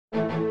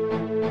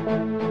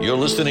You're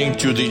listening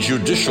to the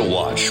Judicial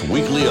Watch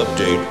Weekly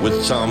Update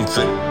with Tom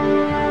Fitton.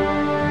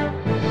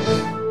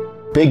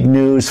 Big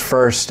news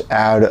first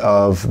out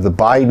of the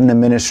Biden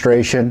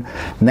administration.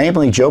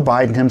 Namely, Joe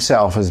Biden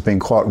himself has been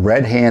caught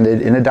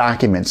red-handed in a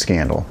document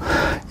scandal.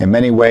 In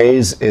many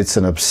ways, it's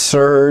an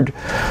absurd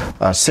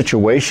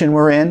situation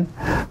we're in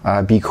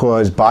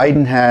because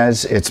Biden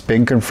has, it's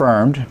been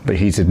confirmed, but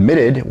he's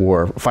admitted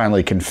or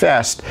finally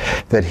confessed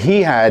that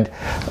he had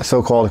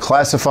so-called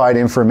classified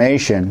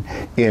information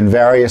in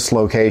various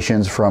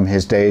locations from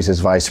his days as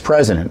vice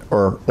president,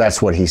 or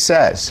that's what he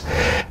says.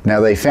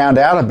 Now, they found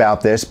out about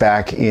this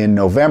back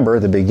in November,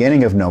 the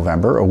beginning of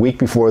November, a week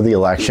before the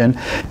election,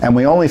 and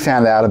we only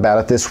found out about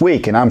it this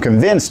week. And I'm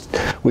convinced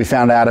we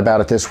found out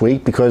about it this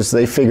week because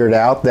they figured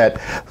out that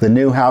the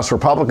new House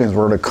Republicans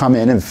were to come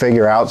in and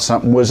figure out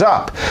something was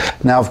up.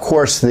 Now, of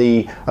course,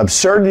 the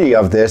absurdity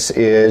of this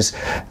is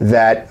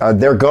that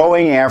they're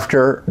going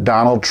after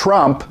Donald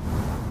Trump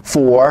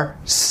for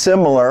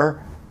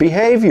similar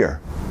behavior.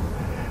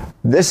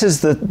 This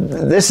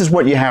is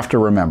what you have to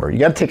remember. You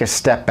got to take a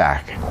step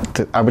back.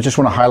 I would just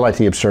want to highlight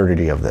the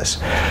absurdity of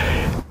this.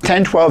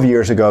 10, 12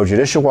 years ago,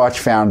 Judicial Watch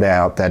found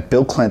out that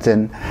Bill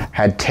Clinton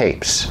had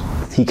tapes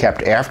he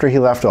kept after he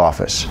left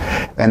office,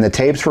 and the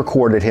tapes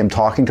recorded him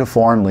talking to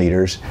foreign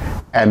leaders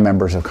and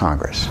members of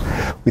Congress.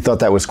 We thought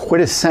that was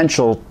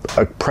quintessential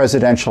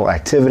presidential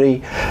activity,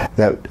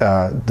 that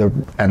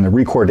the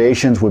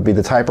recordations would be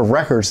the type of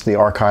records the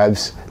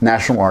archives,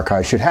 National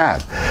Archives, should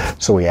have.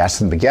 So we asked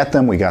them to get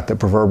them. We got the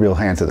proverbial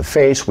hand to the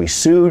face. We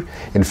sued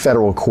in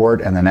federal court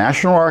and the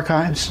National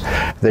Archives,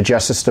 the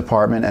Justice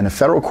Department, and a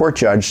federal court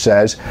judge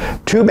says,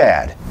 too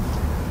bad.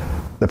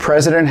 The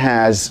president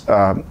has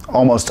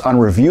almost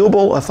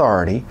unreviewable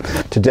authority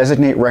to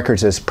designate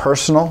records as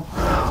personal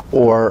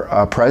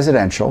or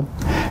presidential.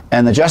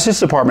 And the Justice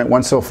Department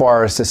went so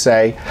far as to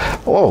say,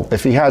 oh,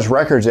 if he has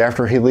records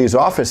after he leaves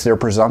office, they're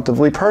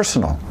presumptively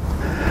personal.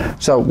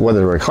 So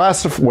whether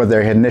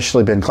they had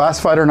initially been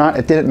classified or not,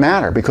 it didn't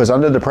matter, because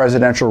under the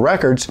presidential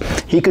records,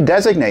 he could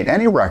designate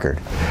any record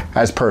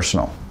as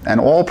personal. And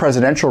all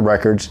presidential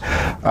records,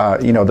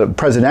 the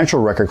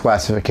presidential record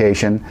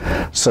classification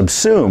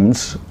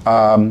subsumes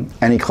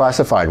any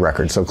classified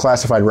records. So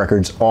classified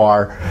records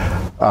are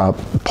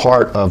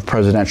part of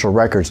presidential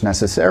records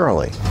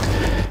necessarily.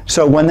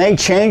 So when they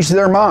changed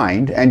their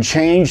mind and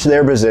changed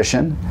their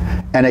position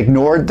and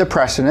ignored the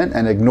precedent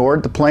and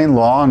ignored the plain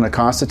law and the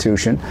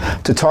Constitution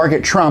to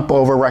target Trump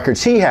over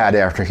records he had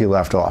after he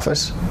left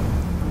office,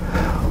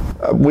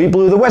 we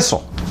blew the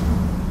whistle.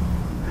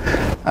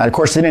 And of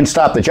course, they didn't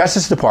stop the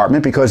Justice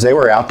Department because they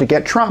were out to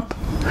get Trump.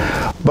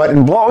 But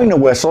in blowing the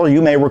whistle,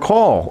 you may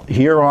recall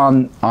here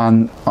on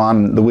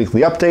the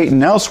Weekly Update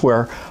and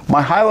elsewhere,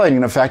 my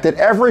highlighting the fact that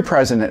every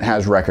president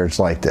has records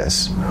like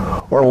this,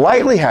 or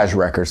likely has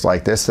records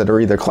like this, that are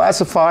either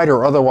classified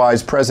or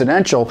otherwise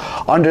presidential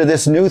under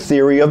this new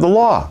theory of the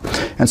law.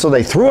 And so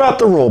they threw out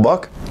the rule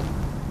book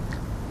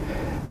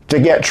to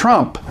get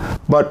Trump,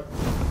 but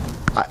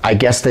I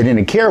guess they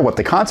didn't care what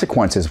the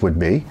consequences would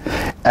be.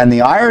 And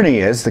the irony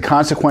is, the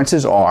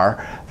consequences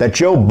are that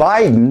Joe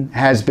Biden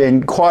has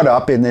been caught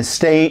up in this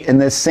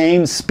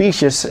same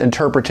specious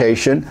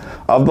interpretation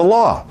of the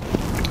law.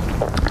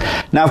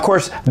 Now, of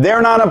course,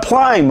 they're not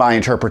applying my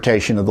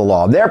interpretation of the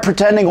law. They're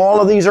pretending all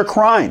of these are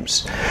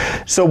crimes.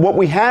 So what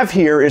we have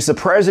here is the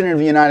President of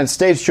the United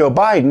States, Joe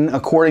Biden,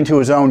 according to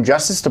his own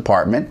Justice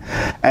Department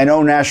and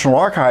own National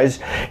Archives,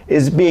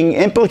 is being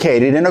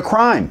implicated in a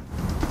crime.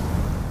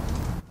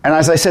 And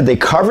as I said, they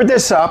covered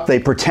this up. They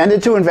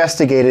pretended to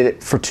investigate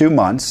it for 2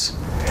 months.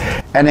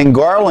 And then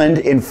Garland,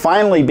 in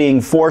finally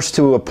being forced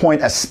to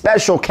appoint a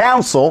special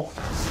counsel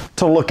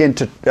to look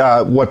into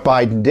what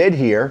Biden did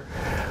here,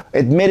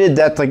 admitted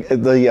that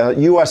the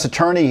U.S.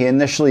 attorney he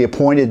initially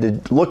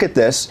appointed to look at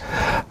this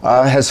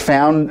has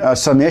found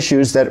some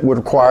issues that would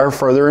require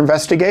further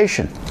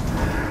investigation.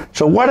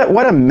 So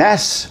what a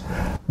mess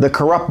the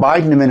corrupt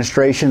Biden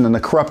administration and the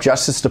corrupt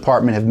Justice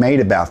Department have made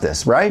about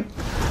this, right?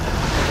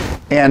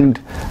 And,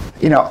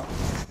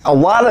 a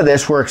lot of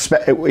this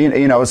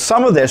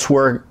some of this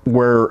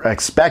were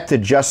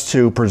expected just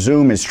to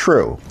presume is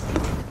true.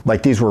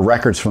 Like these were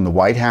records from the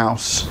White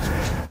House.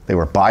 They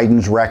were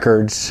Biden's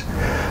records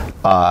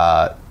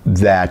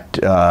that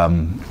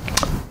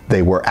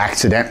they were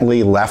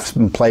accidentally left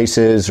in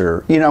places,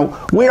 or, we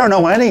don't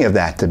know any of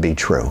that to be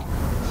true.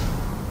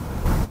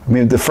 I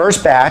mean, the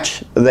first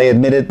batch, they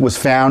admitted, was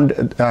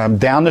found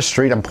down the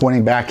street. I'm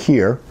pointing back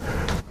here.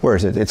 Where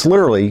is it? It's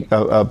literally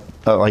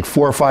like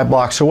 4 or 5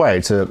 blocks away.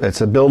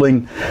 It's a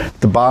building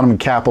at the bottom of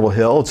Capitol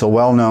Hill. It's a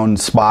well-known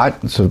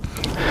spot. It's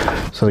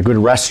a good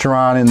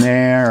restaurant in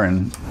there,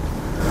 and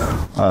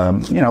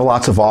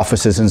lots of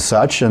offices and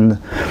such. And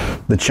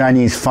the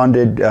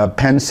Chinese-funded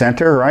Penn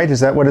Center, right?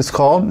 Is that what it's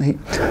called?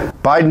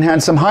 Biden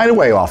had some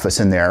hideaway office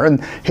in there,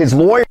 and his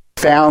lawyer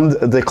found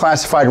the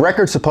classified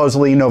record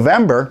supposedly in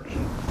November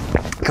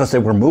because they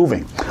were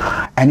moving.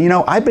 And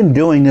I've been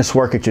doing this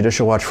work at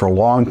Judicial Watch for a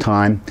long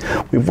time.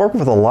 We've worked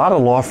with a lot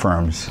of law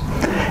firms,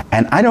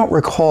 and I don't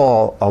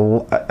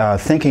recall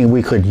thinking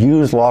we could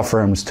use law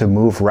firms to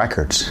move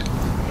records.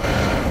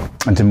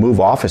 and to move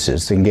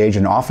offices, to engage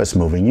in office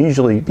moving.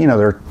 Usually,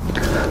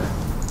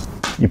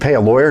 you pay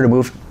a lawyer to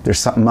move, there's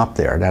something up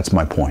there. That's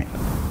my point.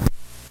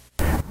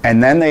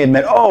 And then they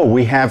admit, oh,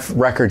 we have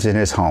records in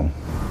his home.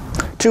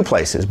 2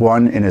 places,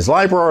 one in his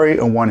library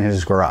and one in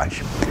his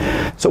garage.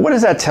 So what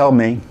does that tell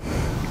me?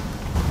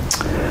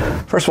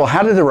 First of all,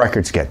 how did the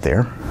records get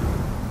there?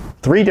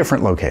 3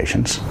 different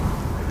locations.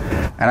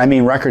 And I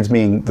mean records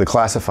being the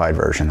classified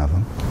version of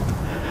them.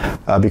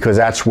 Because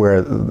that's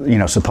where,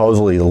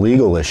 supposedly the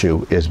legal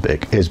issue is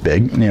big,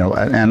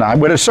 and I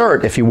would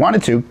assert, if you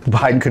wanted to,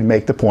 Biden could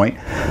make the point,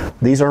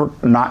 these are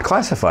not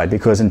classified,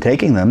 because in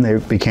taking them, they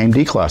became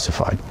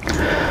declassified.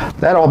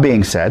 That all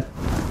being said,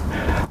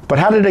 but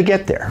how did it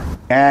get there?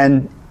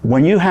 And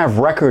when you have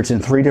records in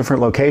 3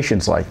 different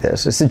locations like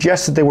this, it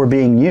suggests that they were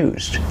being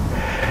used.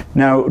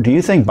 Now, do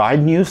you think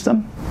Biden used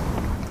them?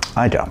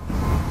 I don't.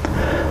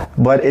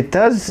 But it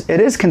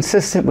is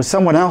consistent with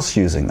someone else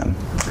using them.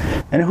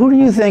 And who do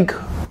you think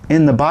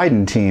in the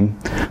Biden team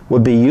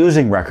would be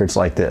using records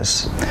like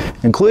this,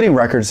 including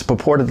records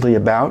purportedly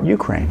about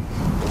Ukraine?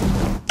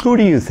 Who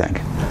do you think?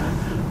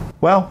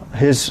 Well,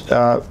 his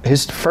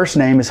first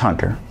name is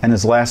Hunter, and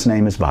his last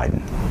name is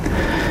Biden.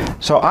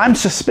 So I'm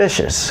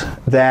suspicious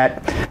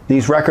that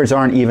these records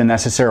aren't even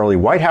necessarily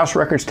White House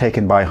records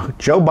taken by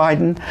Joe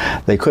Biden.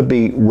 They could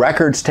be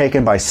records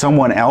taken by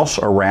someone else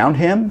around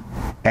him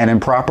and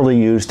improperly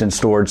used and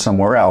stored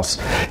somewhere else,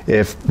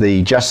 if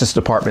the Justice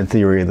Department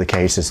theory of the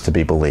case is to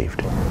be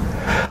believed.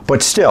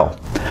 But still,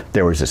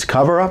 there was this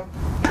cover-up.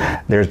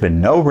 There's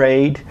been no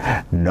raid,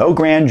 no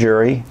grand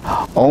jury,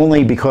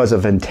 only because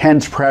of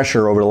intense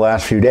pressure over the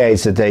last few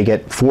days that they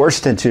get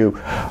forced into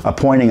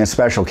appointing a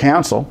special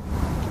counsel.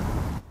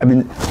 I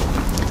mean,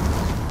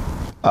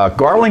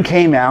 Garland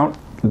came out,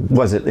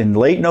 was it in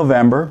late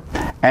November,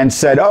 and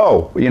said,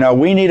 oh,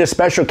 we need a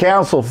special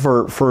counsel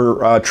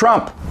for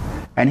Trump.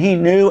 And he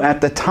knew at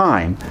the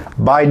time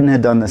Biden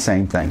had done the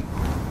same thing.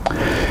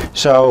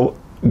 So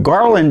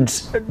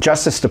Garland's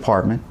Justice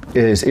Department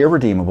is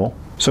irredeemable.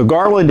 So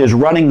Garland is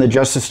running the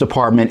Justice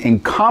Department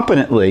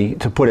incompetently,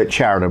 to put it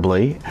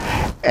charitably,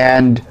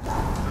 and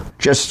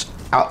just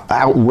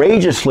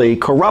outrageously,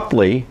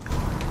 corruptly,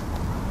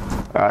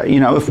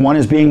 if one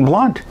is being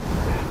blunt.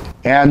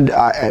 And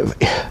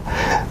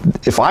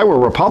if I were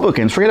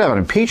Republicans, forget about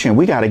impeachment,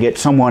 we got to get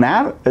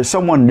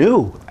someone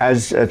new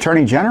as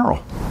Attorney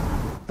General.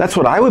 That's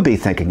what I would be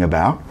thinking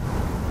about.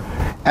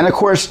 And of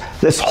course,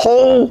 this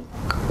whole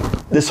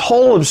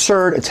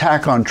absurd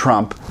attack on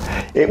Trump,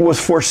 it was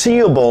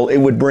foreseeable it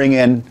would bring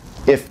in,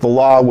 if the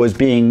law was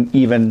being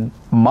even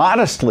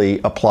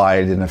modestly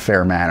applied in a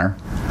fair manner,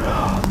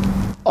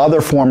 other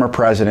former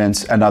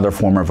presidents and other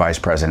former vice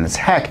presidents.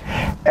 Heck,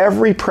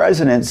 every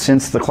president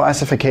since the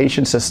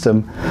classification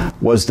system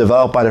was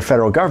developed by the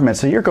federal government,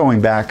 so you're going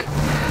back,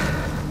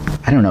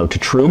 I don't know, to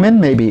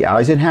Truman, maybe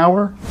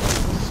Eisenhower,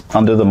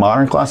 under the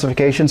modern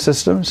classification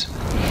systems.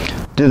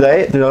 Do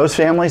those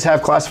families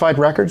have classified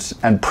records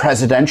and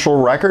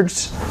presidential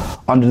records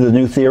under the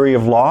new theory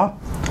of law?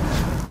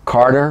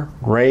 Carter,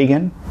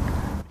 Reagan,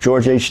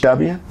 George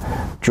H.W.,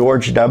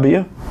 George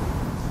W.,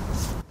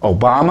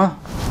 Obama.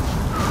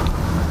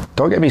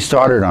 Don't get me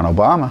started on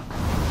Obama.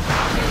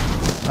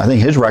 I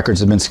think his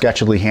records have been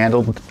sketchily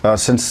handled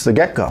since the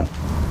get-go.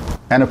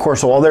 And of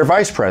course, all their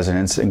vice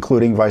presidents,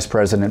 including Vice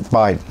President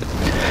Biden.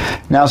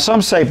 Now,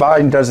 some say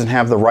Biden doesn't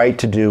have the right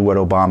to do what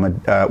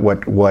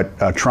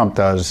Trump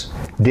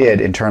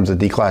did in terms of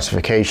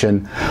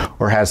declassification,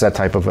 or has that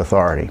type of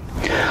authority.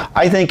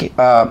 I think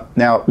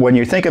now, when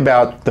you think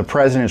about the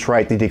president's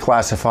right to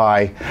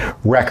declassify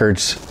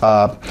records,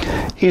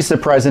 he's the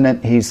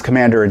president, he's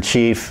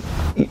commander-in-chief.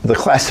 The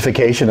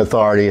classification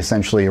authority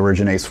essentially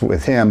originates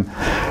with him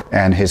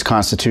and his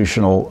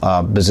constitutional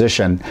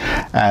position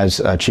as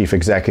chief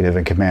executive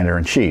and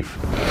commander-in-chief.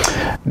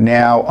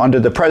 Now, under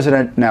the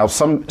president,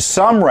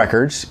 some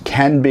records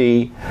can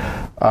be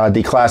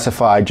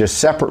declassified just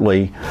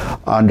separately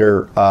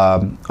under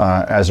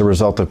as a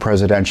result of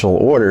presidential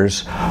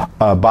orders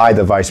by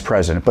the vice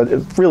president, but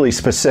really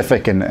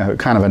specific and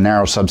kind of a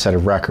narrow subset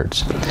of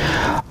records.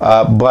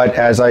 But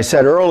as I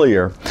said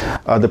earlier,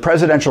 the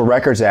Presidential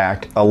Records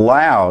Act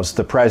allows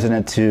the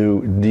president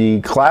to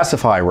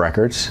declassify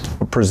records,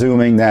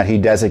 presuming that he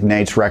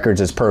designates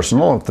records as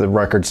personal. If the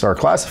records are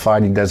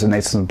classified, he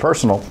designates them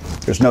personal.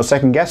 There's no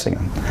second guessing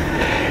them.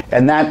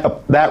 And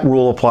that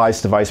rule applies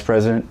to the vice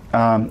president.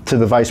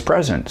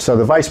 So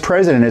the vice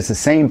president has the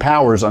same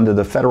powers under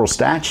the federal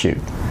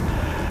statute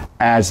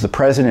as the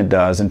president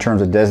does in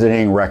terms of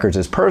designating records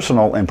as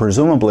personal, and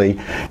presumably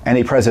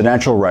any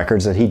presidential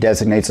records that he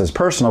designates as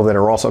personal that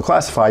are also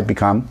classified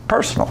become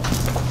personal.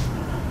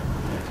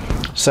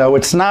 So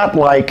it's not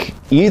like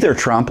either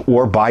Trump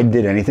or Biden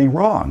did anything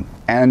wrong.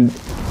 And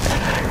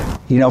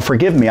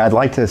forgive me, I'd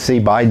like to see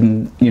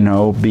Biden,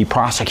 be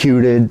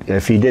prosecuted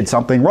if he did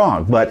something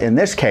wrong. But in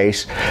this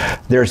case,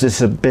 there's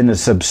been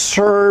this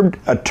absurd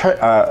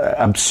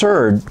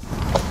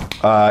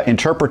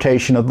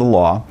interpretation of the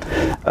law,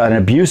 an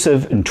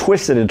abusive and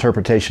twisted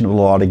interpretation of the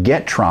law to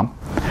get Trump.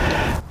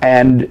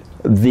 And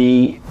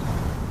the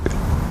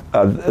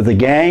the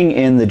gang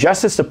in the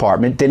Justice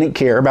Department didn't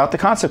care about the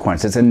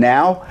consequences. And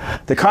now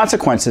the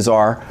consequences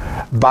are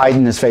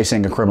Biden is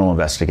facing a criminal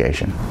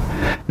investigation.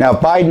 Now, if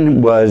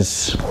Biden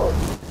was,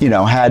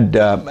 had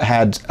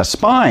a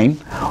spine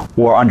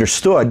or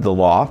understood the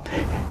law,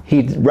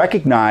 he'd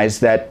recognize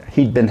that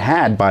he'd been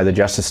had by the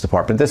Justice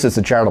Department. This is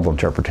the charitable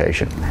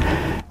interpretation.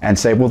 And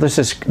say, well, this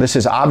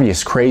is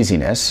obvious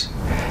craziness.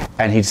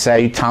 And he'd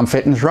say, Tom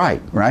Fitton's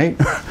right?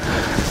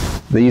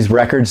 These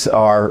records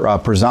are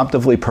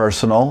presumptively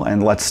personal,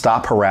 and let's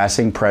stop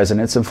harassing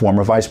presidents and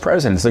former vice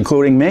presidents,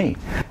 including me.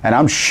 And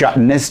I'm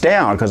shutting this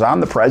down because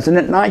I'm the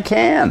president and I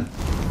can.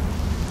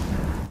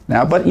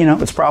 Now, but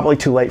it's probably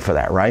too late for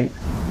that, right?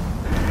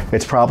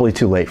 It's probably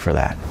too late for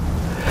that.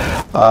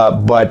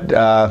 But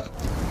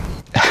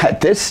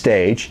at this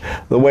stage,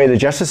 the way the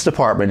Justice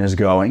Department is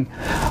going,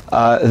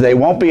 they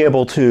won't be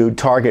able to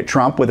target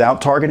Trump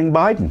without targeting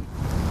Biden.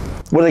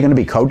 What are they going to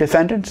be,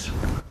 co-defendants?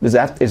 Is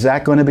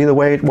that going to be the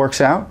way it works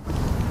out?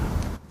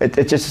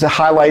 It just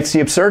highlights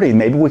the absurdity.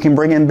 Maybe we can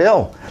bring in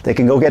Bill. They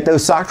can go get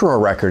those sock drawer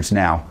records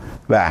now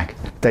back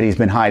that he's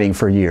been hiding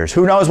for years.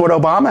 Who knows what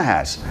Obama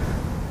has?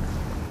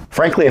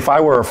 Frankly, if I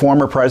were a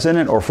former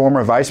president or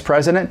former vice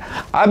president,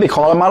 I'd be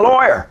calling my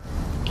lawyer.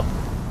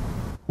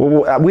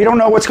 Well, we don't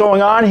know what's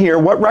going on here.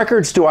 What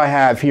records do I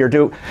have here?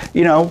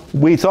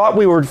 We thought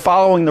we were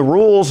following the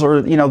rules,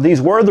 or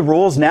these were the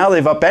rules. Now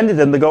they've upended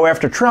them to go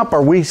after Trump.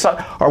 Are we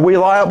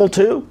liable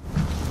too?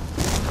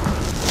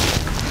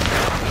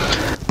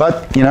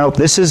 But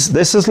this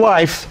is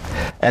life,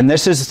 and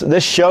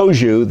this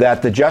shows you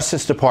that the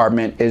Justice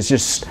Department is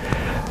just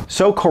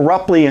so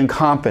corruptly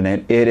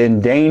incompetent. It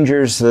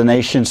endangers the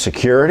nation's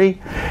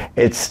security.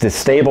 It's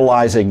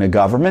destabilizing the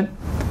government.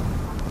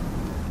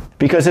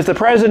 Because if the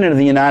President of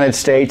the United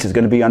States is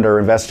going to be under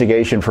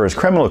investigation for his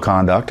criminal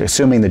conduct,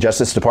 assuming the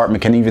Justice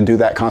Department can even do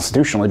that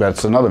constitutionally, but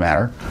it's another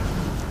matter,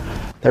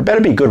 there better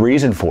be good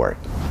reason for it.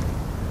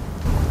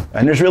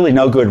 And there's really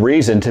no good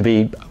reason to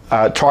be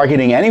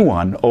targeting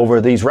anyone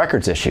over these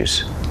records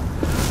issues.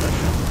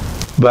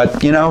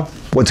 But,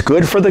 what's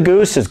good for the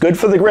goose is good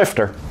for the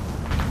grifter.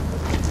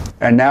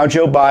 And now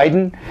Joe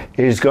Biden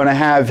is going to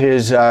have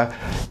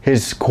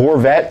his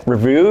Corvette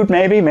reviewed,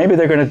 maybe. Maybe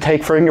they're going to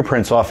take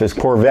fingerprints off his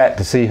Corvette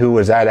to see who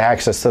was had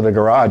access to the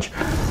garage.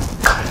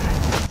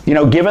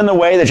 Given the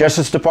way the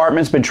Justice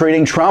Department's been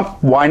treating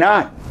Trump, why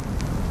not?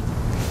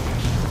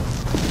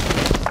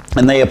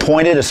 And they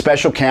appointed a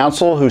special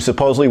counsel who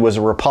supposedly was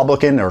a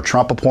Republican, or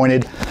Trump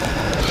appointed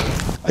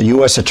a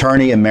U.S.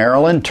 attorney in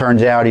Maryland.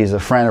 Turns out he's a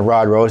friend of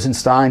Rod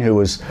Rosenstein, who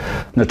was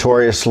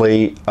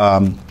notoriously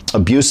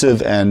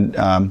abusive and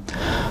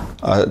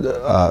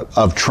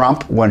of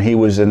Trump when he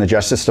was in the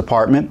Justice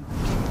Department.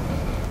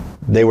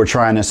 They were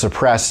trying to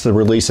suppress the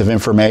release of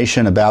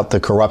information about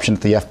the corruption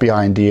at the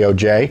FBI and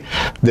DOJ.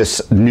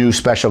 This new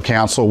special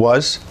counsel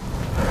was.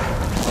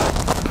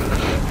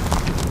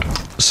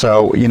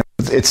 So,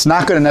 it's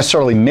not going to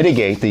necessarily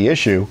mitigate the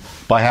issue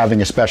by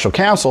having a special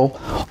counsel,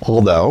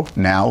 although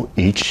now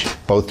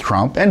both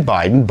Trump and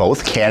Biden,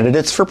 both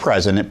candidates for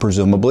president,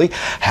 presumably,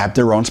 have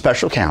their own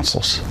special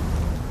counsels.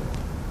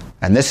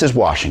 And this is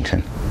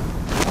Washington.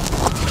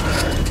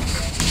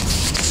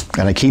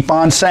 And I keep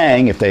on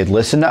saying, if they'd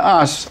listened to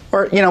us,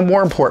 or,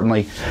 more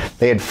importantly,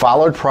 they had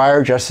followed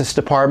prior Justice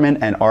Department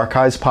and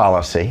archives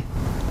policy,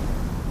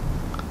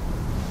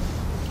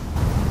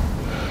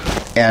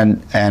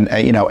 and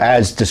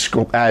as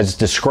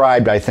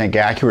described, I think,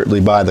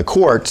 accurately by the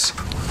courts,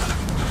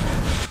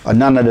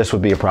 none of this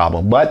would be a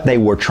problem. But they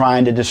were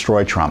trying to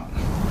destroy Trump.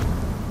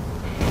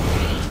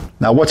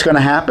 Now, what's going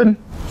to happen?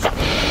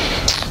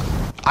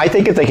 I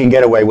think if they can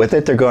get away with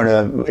it, they're going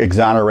to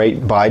exonerate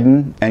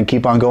Biden and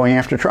keep on going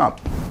after Trump.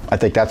 I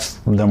think that's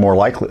the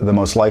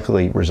most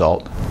likely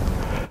result.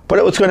 But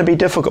it was going to be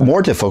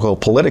more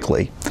difficult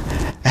politically.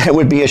 And it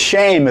would be a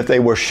shame if they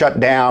were shut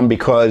down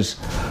because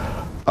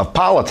of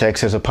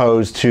politics as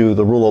opposed to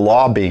the rule of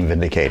law being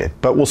vindicated.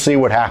 But we'll see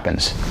what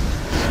happens.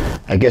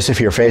 I guess if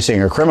you're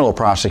facing a criminal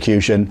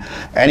prosecution,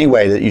 any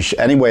way that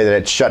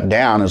it's shut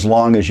down, as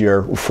long as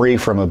you're free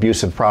from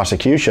abusive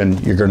prosecution,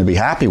 you're going to be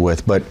happy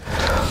with. But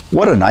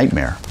what a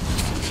nightmare.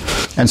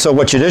 And so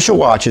what Judicial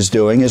Watch is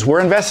doing is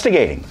we're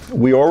investigating.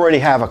 We already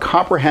have a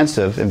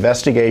comprehensive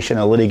investigation,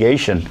 a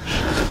litigation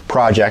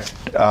project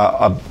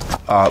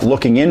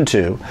looking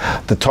into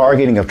the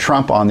targeting of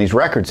Trump on these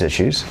records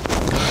issues.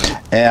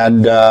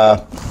 And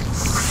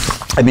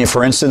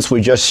for instance, we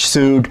just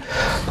sued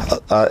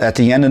at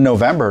the end of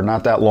November,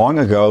 not that long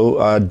ago,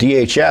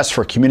 DHS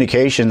for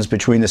communications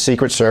between the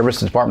Secret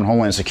Service, the Department of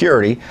Homeland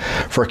Security,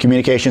 for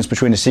communications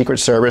between the Secret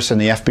Service and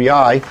the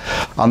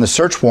FBI on the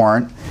search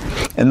warrant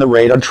in the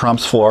raid on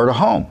Trump's Florida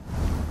home.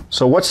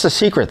 So what's the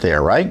secret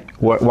there, right?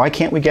 Why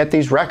can't we get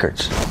these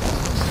records?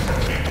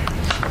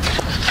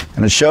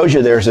 And it shows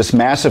you there's this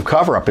massive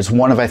cover-up. It's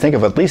one of, I think,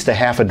 of at least a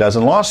half a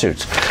dozen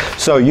lawsuits.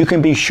 So you can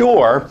be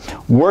sure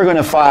we're going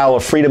to file a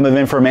Freedom of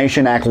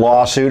Information Act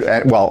lawsuit,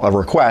 a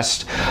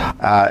request,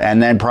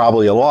 and then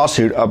probably a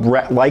lawsuit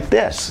like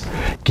this.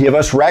 Give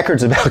us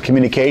records about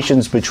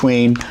communications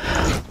between,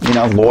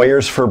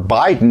 lawyers for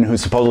Biden who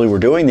supposedly were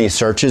doing these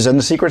searches and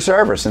the Secret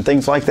Service and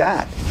things like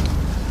that.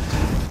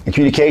 And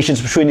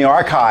communications between the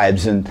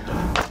archives and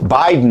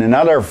Biden and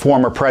other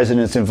former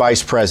presidents and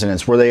vice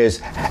presidents. Were they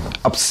as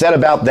upset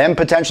about them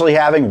potentially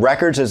having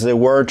records as they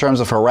were in terms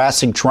of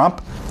harassing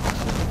Trump?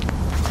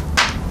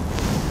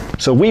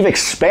 So we've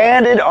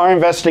expanded our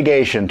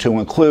investigation to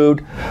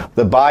include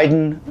the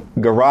Biden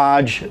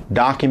garage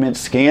document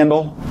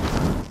scandal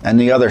and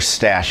the other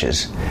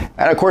stashes.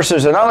 And of course,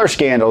 there's another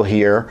scandal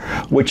here,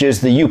 which is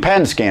the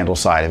UPenn scandal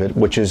side of it,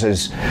 which is,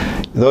 as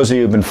those of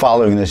you who've been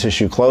following this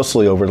issue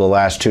closely over the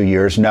last 2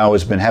 years know,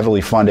 has been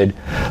heavily funded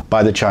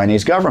by the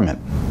Chinese government.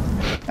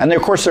 And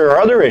of course, there are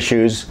other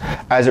issues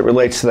as it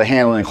relates to the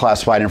handling of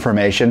classified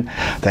information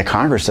that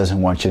Congress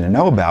doesn't want you to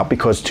know about,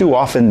 because too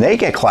often they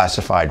get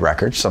classified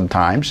records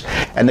sometimes.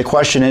 And the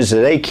question is,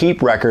 do they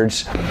keep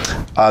records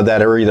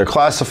that are either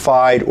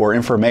classified or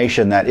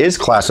information that is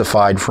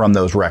classified from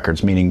those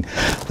records, meaning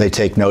they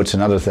take notes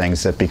and other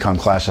things that become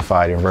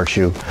classified in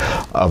virtue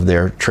of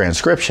their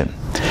transcription.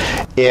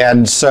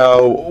 And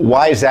so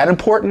why is that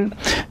important?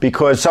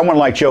 Because someone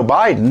like Joe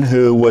Biden,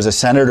 who was a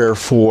senator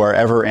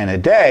forever and a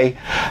day,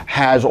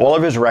 has all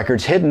of his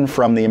records hidden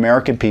from the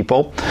American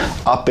people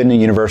up in the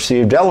University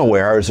of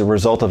Delaware as a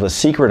result of a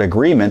secret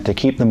agreement to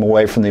keep them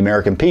away from the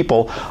American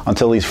people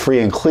until he's free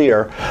and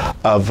clear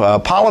of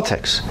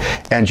politics.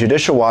 And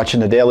Judicial Watch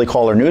and the Daily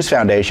Caller News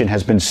Foundation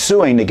has been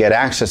suing to get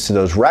access to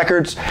those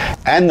records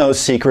and those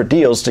secret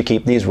deals to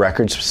keep these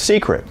records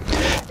secret.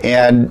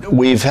 And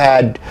we've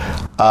had,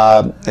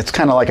 it's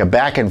kind of like a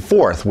back and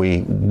forth.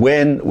 We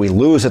win, we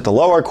lose at the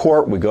lower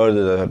court, we go to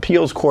the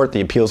appeals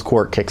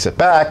court kicks it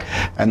back,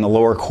 and the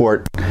lower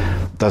court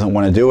doesn't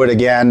want to do it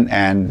again,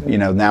 and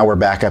now we're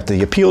back up to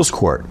the appeals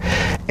court.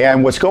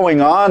 And what's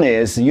going on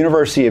is the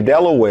University of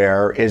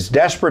Delaware is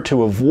desperate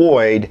to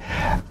avoid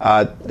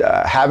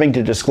having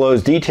to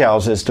disclose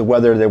details as to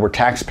whether there were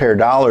taxpayer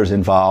dollars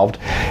involved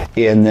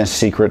in this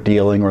secret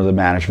dealing or the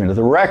management of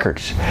the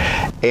records.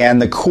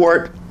 And the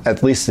court,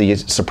 at least the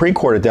Supreme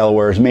Court of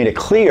Delaware, has made it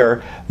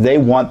clear they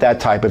want that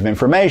type of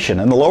information,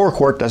 and the lower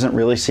court doesn't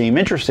really seem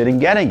interested in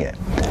getting it.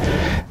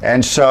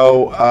 And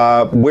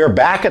so we're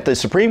back at the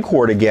Supreme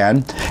Court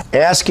again,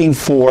 asking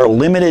for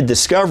limited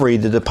discovery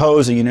to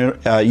depose a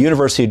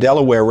University of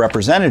Delaware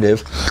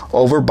representative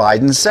over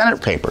Biden's Senate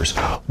papers.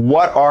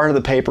 What are the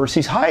papers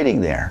he's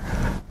hiding there?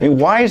 I mean,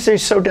 why is there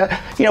so...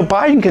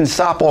 Biden can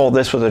stop all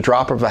this with a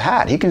drop of a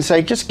hat. He can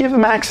say, just give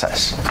him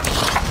access.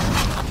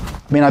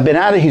 I mean,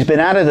 he's been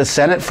out of the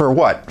Senate for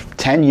what,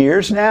 10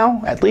 years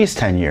now? At least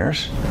 10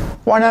 years.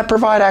 Why not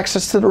provide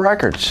access to the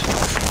records?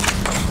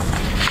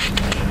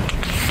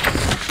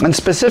 And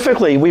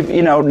specifically,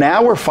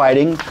 now we're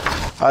fighting.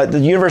 The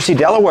University of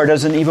Delaware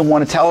doesn't even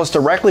want to tell us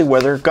directly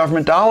whether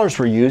government dollars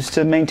were used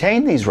to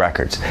maintain these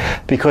records,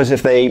 because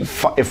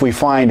if we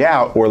find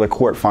out, or the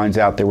court finds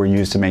out they were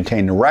used to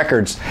maintain the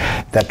records,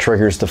 that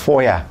triggers the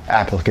FOIA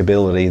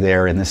applicability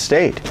there in the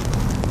state.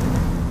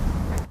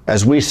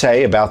 As we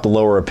say about the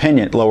lower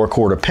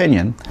court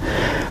opinion,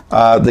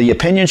 the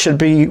opinion should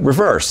be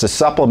reversed. The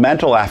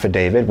supplemental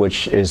affidavit,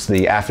 which is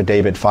the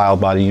affidavit filed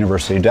by the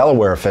University of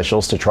Delaware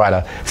officials to try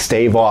to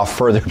stave off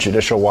further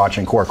judicial watch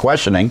and court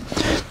questioning,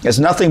 is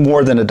nothing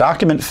more than a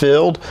document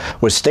filled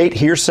with state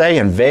hearsay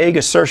and vague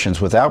assertions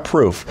without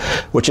proof,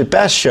 which at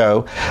best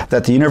show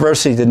that the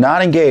university did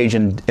not engage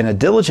in a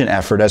diligent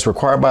effort as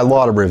required by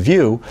law to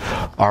review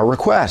our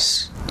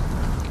requests.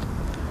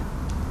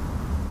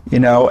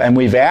 And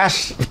we've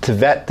asked to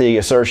vet the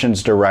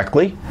assertions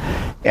directly,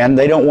 and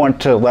they don't want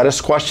to let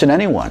us question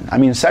anyone. I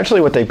mean, essentially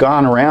what they've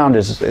gone around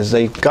is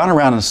they've gone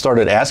around and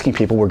started asking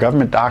people, were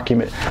government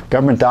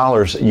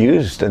dollars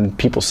used? And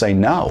people say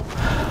no.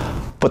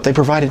 But they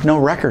provided no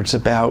records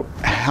about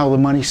how the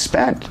money's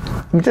spent.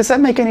 I mean, does that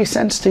make any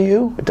sense to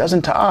you? It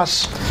doesn't to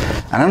us.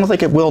 And I don't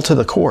think it will to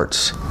the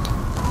courts.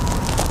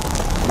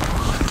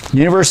 The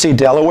University of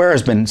Delaware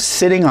has been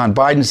sitting on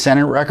Biden's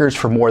Senate records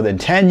for more than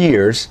 10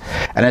 years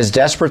and is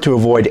desperate to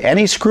avoid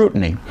any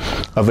scrutiny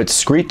of its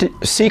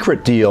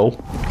secret deal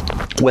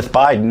with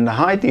Biden to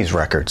hide these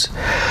records.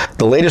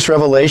 The latest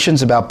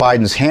revelations about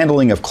Biden's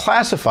handling of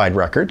classified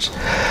records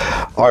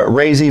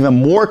raise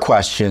even more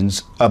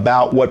questions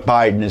about what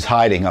Biden is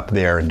hiding up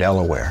there in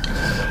Delaware.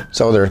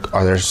 So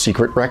are there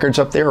secret records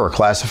up there or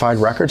classified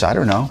records? I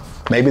don't know.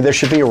 Maybe there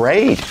should be a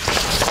raid.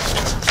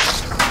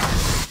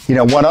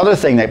 One other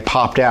thing that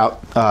popped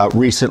out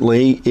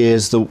recently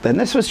is and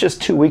this was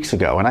just 2 weeks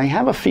ago, and I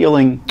have a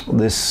feeling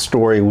this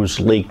story was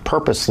leaked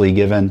purposely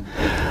given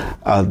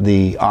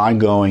the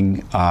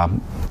ongoing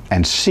and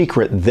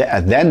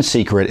then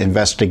secret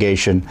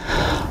investigation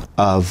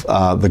of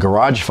the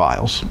garage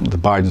files, the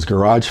Biden's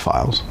garage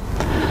files,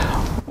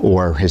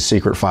 or his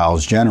secret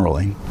files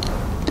generally.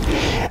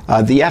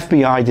 The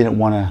FBI didn't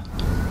want to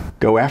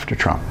go after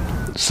Trump.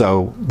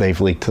 So they've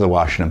leaked to the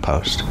Washington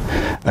Post.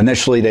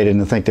 Initially, they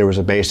didn't think there was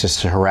a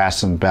basis to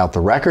harass them about the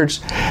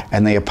records,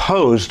 and they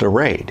opposed a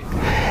raid.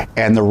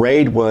 And the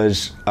raid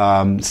was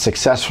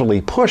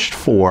successfully pushed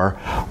for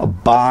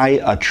by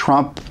a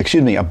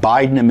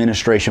Biden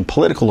administration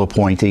political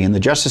appointee in the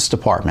Justice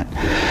Department.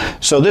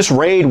 So this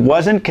raid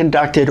wasn't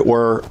conducted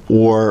or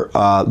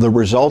the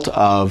result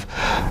of,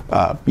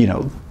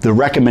 the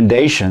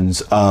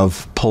recommendations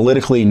of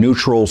politically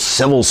neutral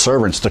civil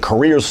servants. The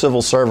career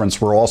civil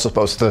servants were all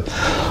supposed to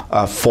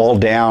fall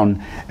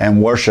down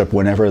and worship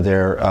whenever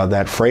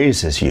that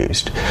phrase is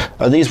used.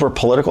 These were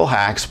political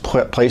hacks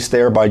placed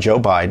there by Joe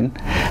Biden,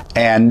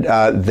 and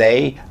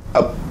they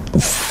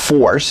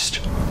forced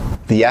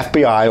the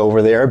FBI,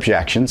 over their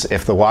objections,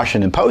 if the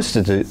Washington Post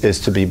is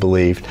to be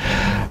believed,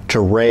 to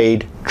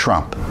raid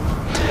Trump.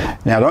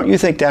 Now, don't you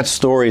think that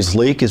story's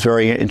leak is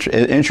very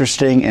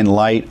interesting in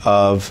light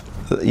of,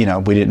 we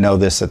didn't know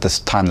this at the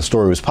time the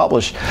story was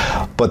published,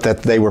 but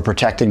that they were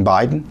protecting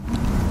Biden?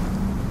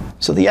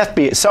 So the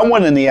FBI,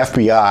 someone in the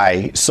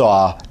FBI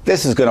saw,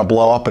 this is going to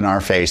blow up in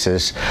our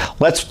faces.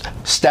 Let's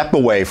step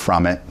away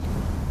from it,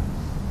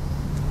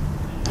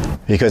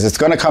 because it's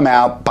going to come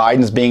out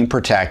Biden's being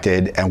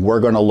protected and we're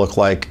going to look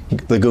like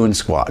the goon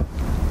squad,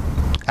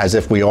 as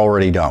if we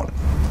already don't.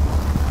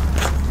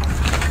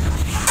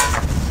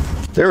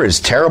 There is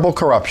terrible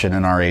corruption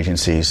in our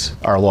agencies,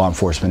 our law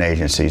enforcement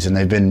agencies, and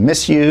they've been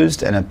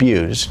misused and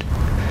abused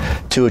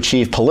to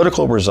achieve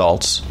political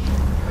results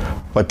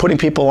by putting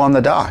people on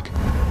the dock,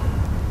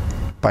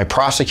 by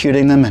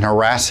prosecuting them and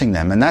harassing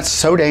them. And that's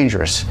so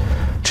dangerous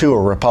to a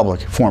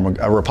Republican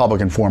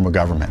form of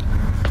government.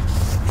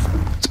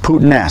 It's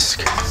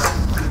Putin-esque.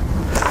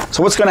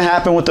 So what's going to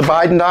happen with the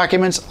Biden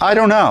documents? I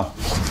don't know.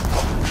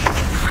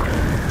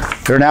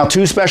 There are now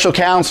 2 special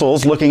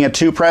counsels looking at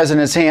 2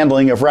 presidents'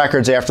 handling of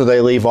records after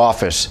they leave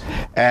office.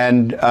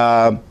 And,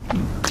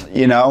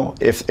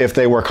 if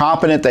they were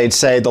competent, they'd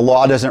say the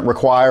law doesn't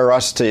require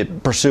us to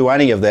pursue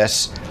any of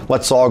this.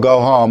 Let's all go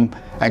home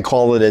and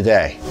call it a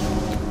day.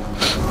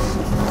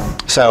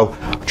 So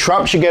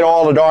Trump should get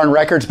all the darn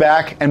records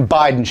back, and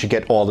Biden should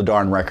get all the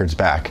darn records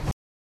back.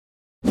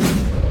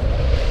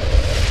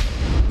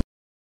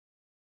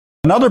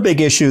 Another big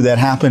issue that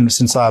happened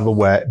since I've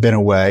been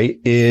away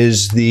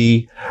is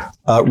the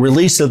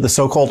release of the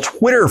so-called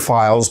Twitter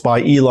files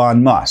by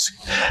Elon Musk.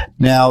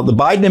 Now, the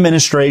Biden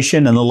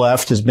administration and the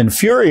left has been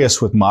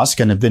furious with Musk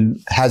and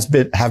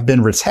have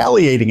been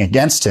retaliating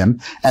against him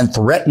and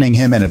threatening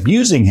him and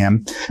abusing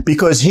him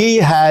because he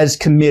has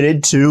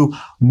committed to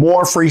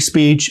more free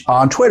speech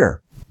on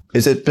Twitter.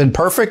 Has it been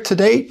perfect to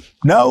date?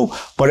 No,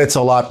 but it's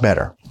a lot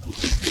better.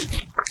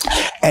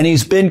 And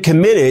he's been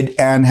committed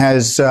and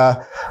has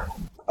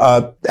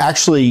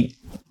actually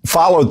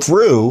followed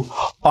through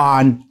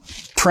on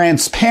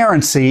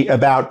transparency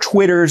about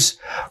Twitter's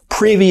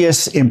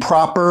previous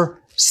improper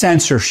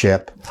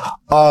censorship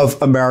of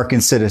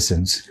American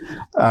citizens.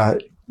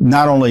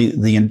 Not only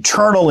the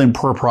internal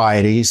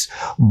improprieties,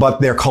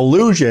 but their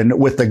collusion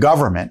with the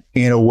government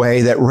in a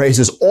way that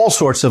raises all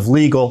sorts of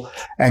legal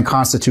and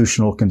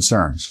constitutional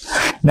concerns.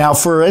 Now,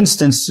 for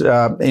instance,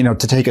 to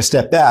take a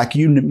step back,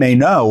 you may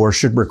know or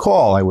should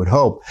recall, I would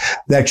hope,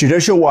 that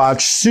Judicial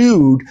Watch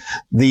sued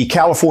the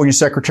California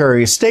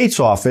Secretary of State's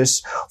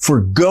office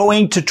for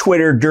going to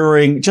Twitter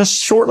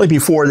just shortly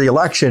before the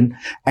election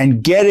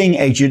and getting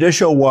a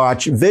Judicial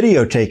Watch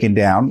video taken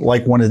down,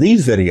 like one of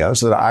these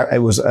videos it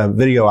was a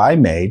video I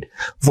made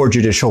for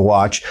Judicial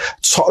Watch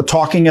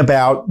talking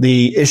about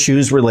the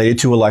issues related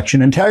to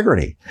election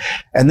integrity.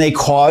 And they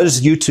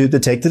caused YouTube to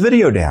take the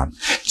video down.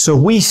 So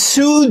we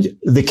sued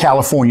the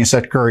California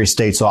Secretary of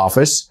State's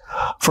office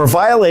for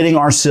violating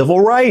our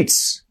civil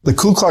rights. The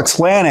Ku Klux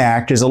Klan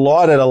Act is a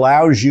law that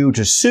allows you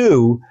to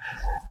sue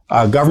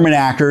government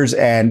actors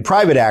and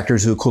private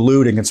actors who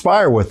collude and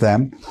conspire with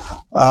them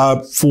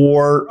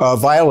for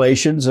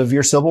violations of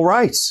your civil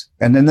rights.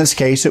 And in this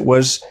case,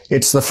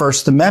 it's the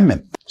First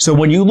Amendment. So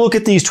when you look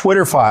at these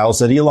Twitter files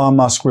that Elon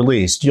Musk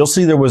released, you'll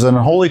see there was an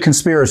unholy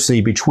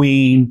conspiracy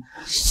between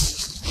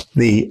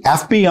the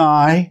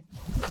FBI,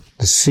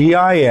 the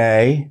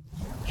CIA,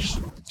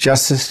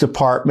 Justice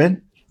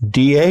Department,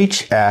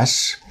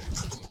 DHS,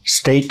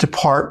 State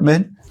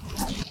Department,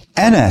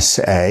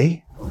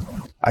 NSA.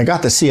 I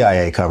got the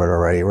CIA covered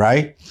already,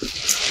 right?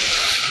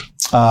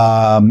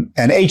 And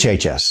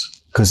HHS,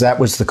 because that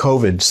was the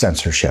COVID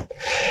censorship.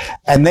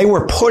 And they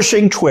were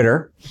pushing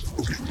Twitter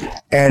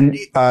and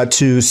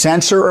to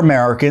censor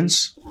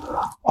Americans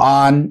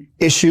on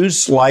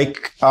issues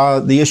like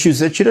the issues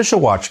that Judicial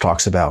Watch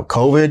talks about.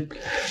 COVID,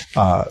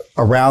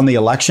 around the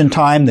election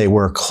time, they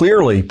were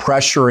clearly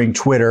pressuring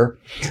Twitter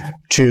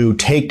to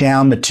take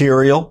down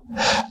material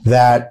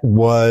that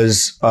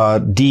was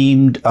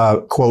deemed,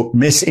 quote,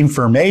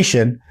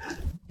 misinformation,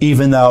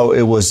 even though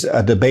it was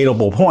a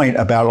debatable point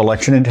about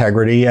election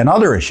integrity and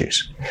other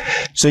issues.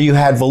 So you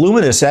had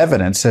voluminous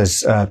evidence,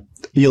 as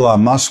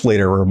Elon Musk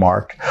later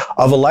remarked,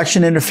 of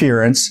election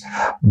interference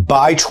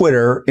by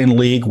Twitter in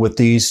league with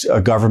these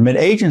government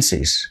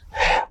agencies,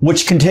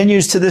 which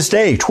continues to this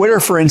day. Twitter,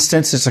 for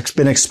instance, has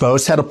been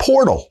exposed, had a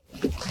portal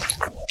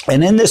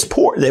And in this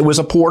there was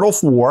a portal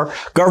for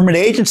government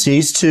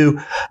agencies to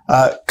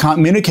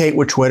communicate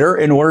with Twitter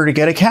in order to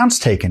get accounts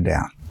taken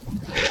down.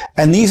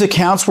 And these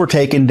accounts were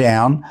taken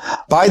down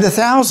by the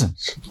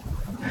thousands.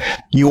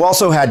 You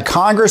also had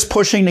Congress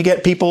pushing to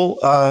get people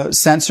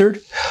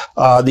censored.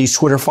 These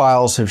Twitter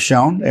files have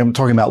shown, and I'm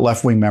talking about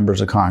left-wing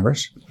members of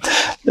Congress.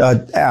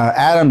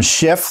 Adam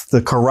Schiff,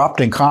 the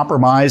corrupt and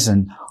compromised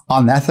and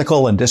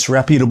unethical and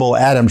disreputable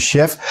Adam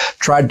Schiff,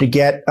 tried to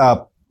get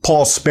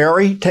Paul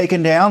Sperry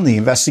taken down, the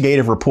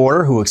investigative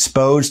reporter who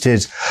exposed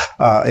his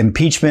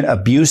impeachment,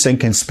 abuse, and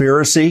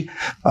conspiracy,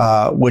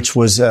 which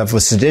was of a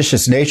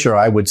seditious nature,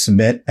 I would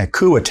submit, a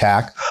coup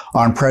attack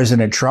on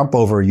President Trump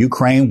over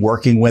Ukraine,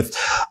 working with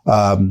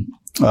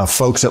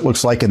folks, it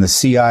looks like, in the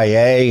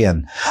CIA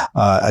and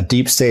a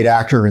deep state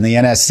actor in the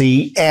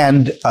NSC,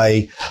 and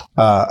a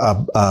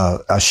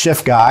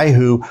Schiff guy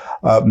who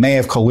may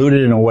have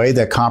colluded in a way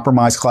that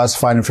compromised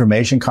classified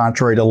information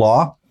contrary to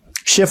law.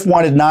 Schiff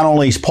wanted not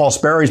only Paul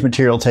Sperry's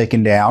material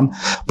taken down,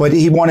 but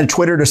he wanted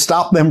Twitter to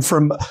stop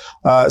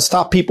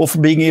people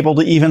from being able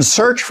to even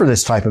search for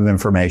this type of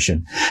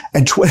information.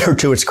 And Twitter,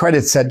 to its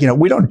credit, said,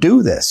 we don't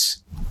do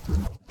this.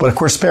 But of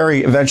course,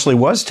 Sperry eventually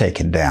was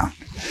taken down.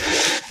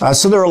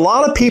 So there are a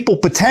lot of people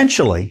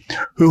potentially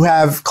who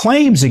have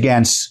claims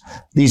against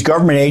these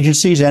government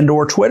agencies and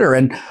or Twitter.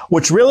 And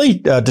what's really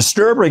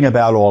disturbing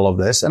about all of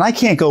this, and I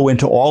can't go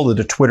into all of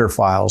the Twitter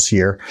files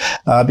here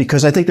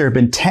because I think there have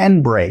been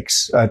 10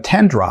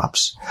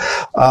 drops.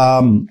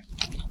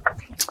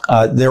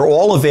 They're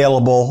all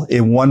available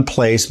in one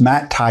place.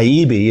 Matt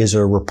Taibbi is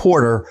a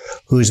reporter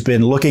who's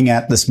been looking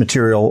at this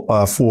material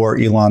for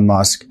Elon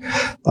Musk,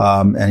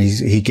 and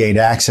he gained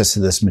access to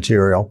this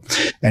material,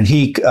 and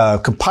he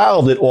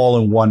compiled it all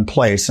in one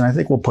place. And I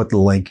think we'll put the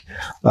link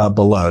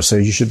below, so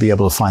you should be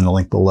able to find the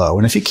link below.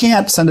 And if you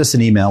can't, send us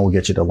an email; we'll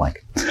get you the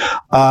link.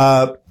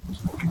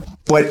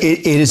 But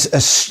it is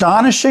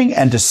astonishing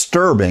and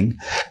disturbing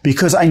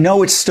because I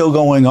know it's still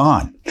going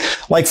on.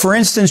 Like, for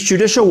instance,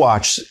 Judicial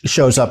Watch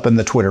shows up in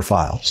the Twitter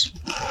files.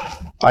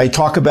 I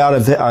talk about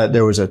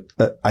there was a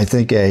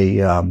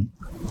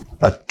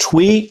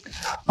tweet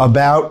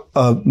about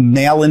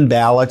mail-in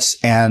ballots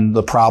and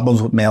the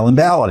problems with mail-in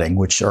balloting,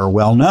 which are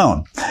well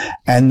known,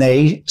 and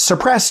they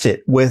suppressed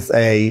it with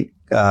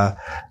that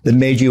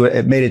made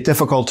it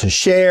difficult to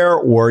share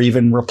or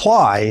even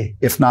reply,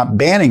 if not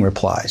banning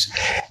replies.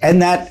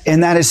 And that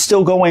is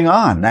still going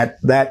on.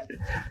 That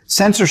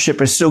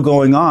censorship is still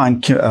going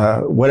on,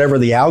 whatever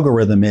the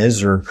algorithm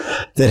is or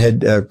that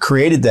had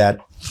created that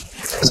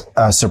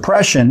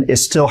suppression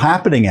is still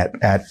happening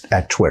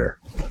at Twitter.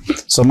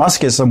 So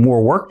Musk has some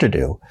more work to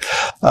do.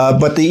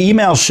 But the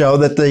emails show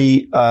that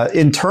the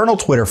internal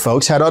Twitter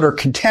folks had utter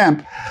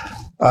contempt.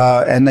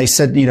 And they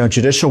said,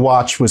 Judicial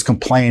Watch was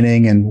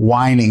complaining and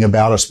whining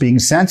about us being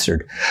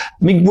censored.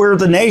 I mean, we're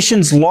the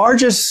nation's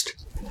largest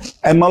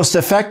and most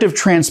effective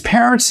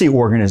transparency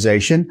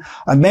organization,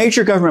 a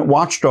major government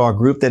watchdog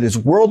group that is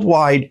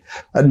worldwide,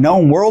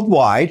 known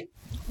worldwide.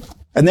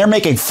 And they're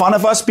making fun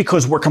of us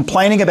because we're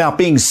complaining about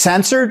being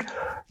censored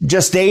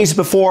just days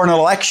before an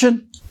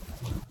election.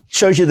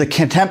 Shows you the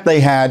contempt they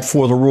had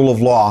for the rule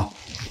of law.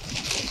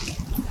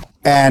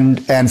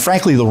 And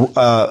frankly,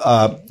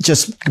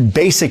 just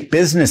basic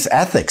business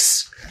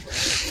ethics.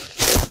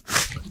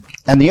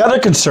 And the other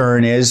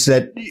concern is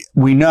that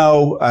we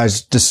know,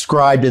 as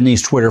described in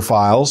these Twitter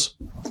files,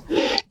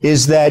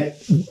 is that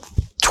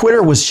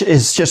Twitter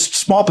is just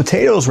small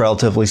potatoes,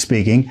 relatively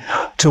speaking,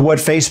 to what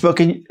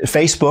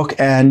Facebook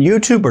and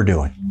YouTube are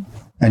doing.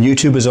 And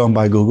YouTube is owned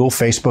by Google.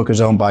 Facebook is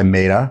owned by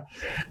Meta.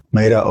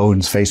 Meta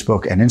owns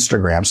Facebook and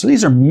Instagram. So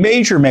these are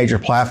major, major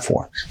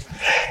platforms.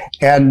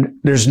 And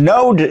there's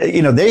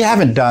they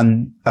haven't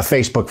done a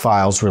Facebook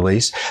files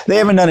release. They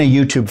haven't done a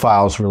YouTube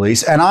files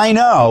release. And I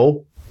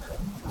know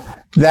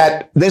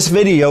that this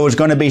video is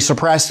going to be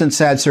suppressed and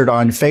censored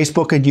on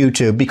Facebook and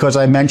YouTube because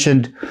I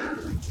mentioned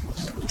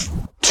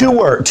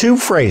two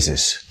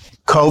phrases: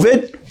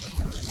 COVID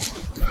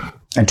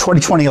and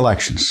 2020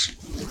 elections.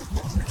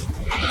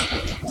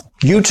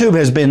 YouTube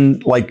has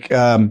been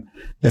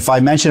if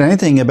I mention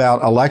anything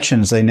about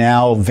elections, they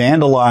now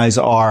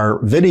vandalize our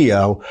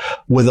video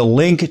with a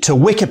link to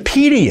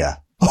Wikipedia,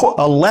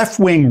 a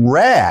left-wing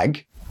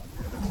rag,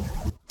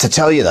 to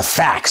tell you the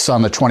facts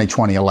on the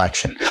 2020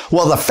 election.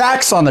 Well, the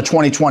facts on the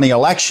 2020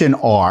 election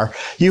are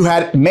you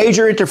had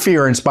major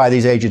interference by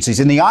these agencies.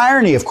 And the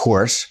irony, of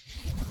course,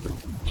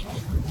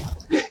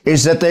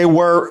 is that they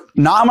were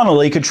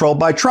nominally controlled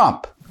by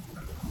Trump.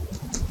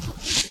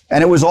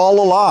 And it was all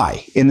a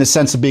lie in the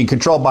sense of being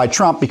controlled by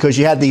Trump because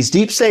you had these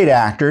deep state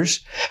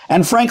actors.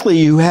 And frankly,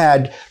 you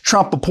had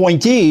Trump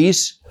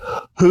appointees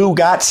who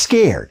got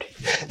scared.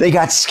 They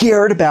got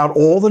scared about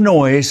all the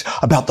noise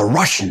about the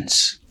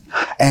Russians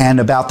and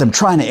about them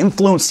trying to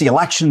influence the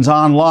elections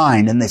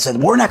online. And they said,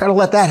 we're not going to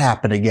let that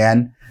happen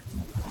again.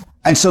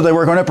 And so they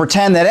were going to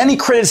pretend that any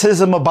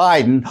criticism of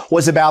Biden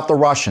was about the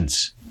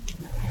Russians.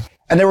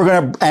 And they were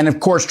going to, and of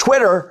course,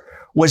 Twitter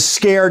was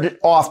scared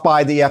off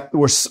by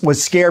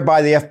was scared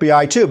by the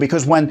FBI too,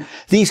 because when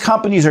these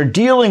companies are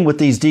dealing with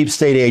these deep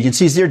state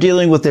agencies, they're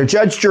dealing with their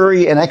judge,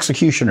 jury, and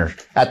executioner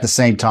at the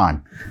same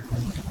time.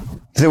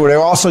 They're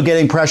also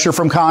getting pressure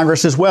from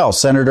Congress as well.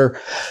 Senator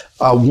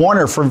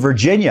Warner from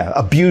Virginia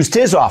abused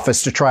his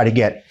office to try to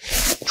get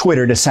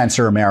Twitter to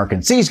censor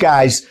Americans. These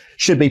guys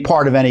should be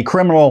part of any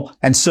criminal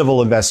and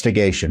civil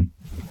investigation.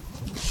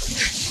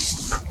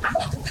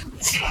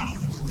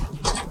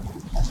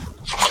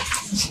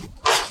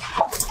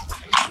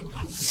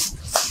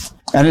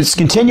 And it's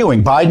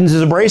continuing. Biden's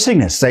is embracing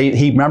this.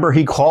 Remember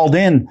he called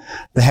in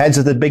the heads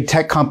of the big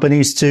tech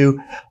companies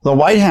to the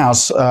White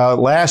House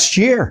last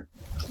year,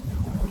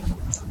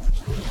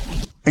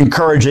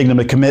 encouraging them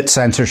to commit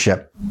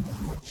censorship.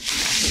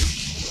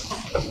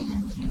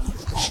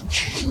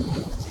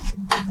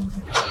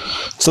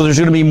 So there's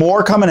going to be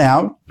more coming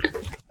out.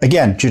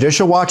 Again,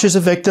 Judicial Watch is a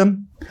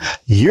victim.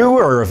 You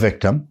are a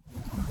victim.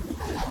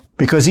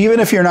 Because even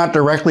if you're not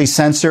directly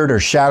censored or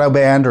shadow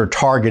banned or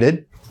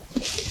targeted,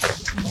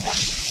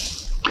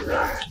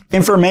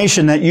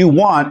 information that you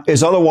want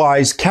is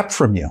otherwise kept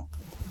from you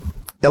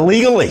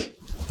illegally.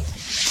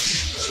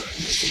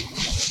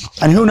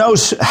 And who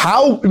knows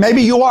how,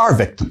 maybe you are a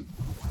victim.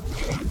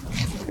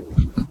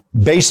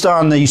 Based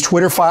on these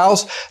Twitter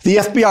files, the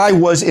FBI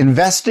was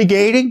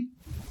investigating.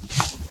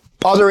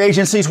 Other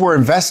agencies were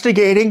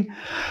investigating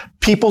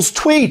people's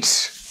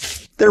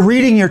tweets. They're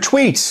reading your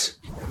tweets.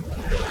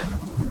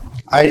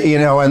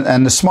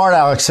 And the smart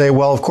Alex say,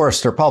 well, of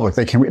course, they're public.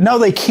 They can no,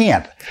 they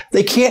can't.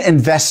 They can't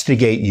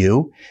investigate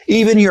you,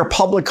 even your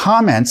public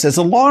comments as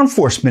a law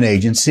enforcement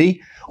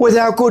agency,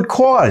 without good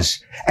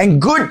cause. And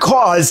good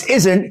cause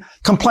isn't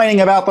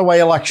complaining about the way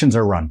elections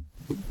are run,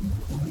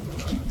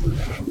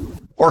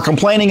 or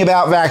complaining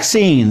about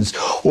vaccines,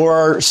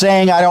 or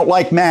saying I don't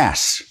like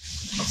masks.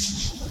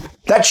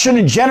 That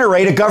shouldn't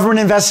generate a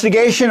government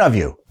investigation of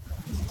you.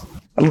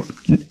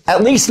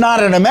 At least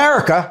not in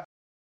America.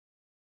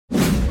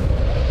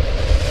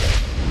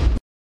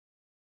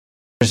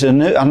 There's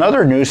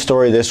another news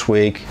story this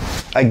week.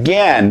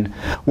 Again,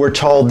 we're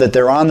told that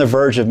they're on the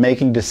verge of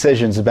making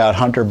decisions about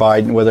Hunter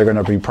Biden, whether they're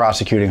going to be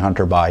prosecuting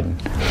Hunter Biden.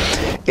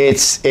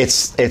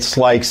 It's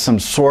like some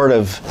sort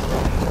of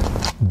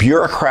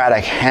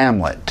bureaucratic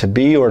Hamlet, to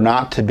be or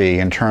not to be,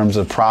 in terms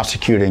of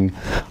prosecuting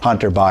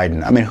Hunter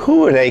Biden. I mean,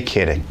 who are they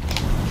kidding?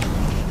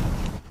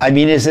 I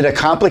mean, is it a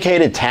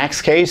complicated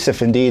tax case,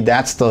 if indeed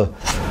that's the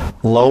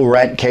low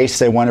rent case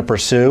they want to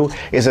pursue?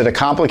 Is it a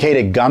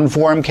complicated gun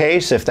form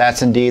case, if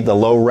that's indeed the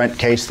low rent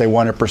case they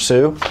want to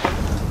pursue?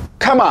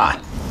 Come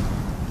on.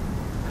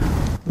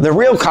 The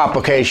real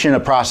complication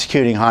of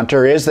prosecuting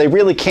Hunter is they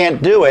really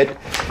can't do it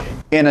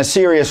in a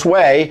serious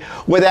way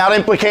without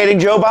implicating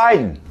Joe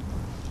Biden.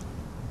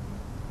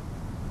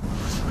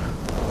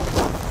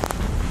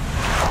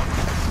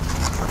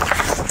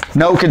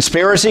 No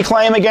conspiracy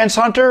claim against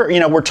Hunter?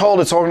 We're told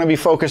it's all going to be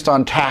focused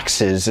on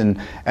taxes and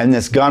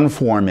this gun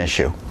form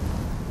issue.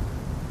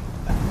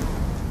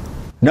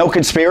 No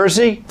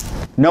conspiracy?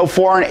 No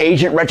Foreign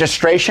Agent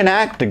Registration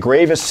Act, the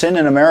gravest sin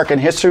in American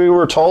history, we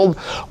were told,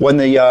 when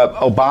the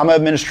Obama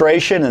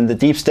administration and the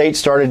deep state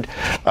started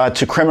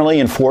to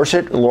criminally enforce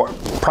it,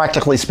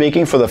 practically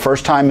speaking, for the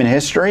first time in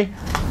history.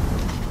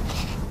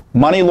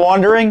 Money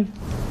laundering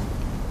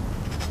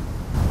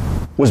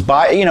was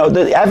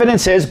the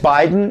evidence is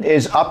Biden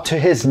is up to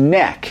his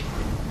neck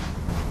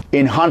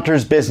in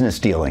Hunter's business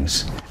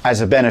dealings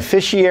as a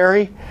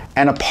beneficiary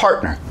and a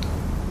partner.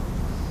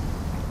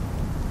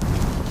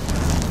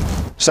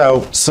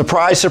 So,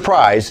 surprise,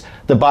 surprise,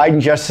 the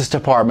Biden Justice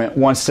Department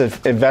wants to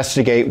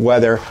investigate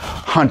whether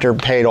Hunter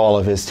paid all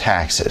of his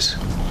taxes.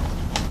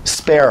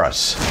 Spare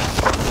us.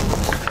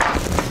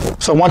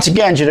 So once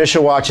again,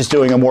 Judicial Watch is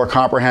doing a more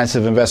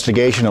comprehensive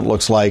investigation, it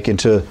looks like,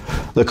 into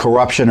the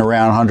corruption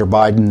around Hunter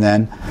Biden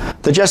than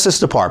the Justice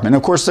Department.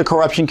 Of course, the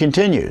corruption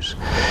continues.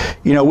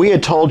 We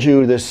had told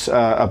you this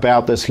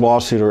about this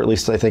lawsuit, or at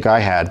least I think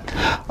I had,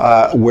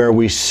 where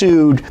we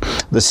sued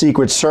the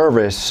Secret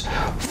Service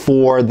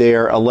for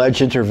their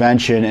alleged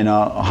intervention in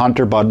a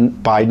Hunter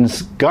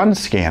Biden's gun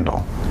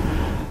scandal.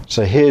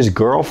 So his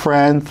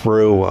girlfriend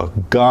threw a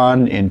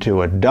gun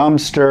into a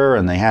dumpster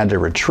and they had to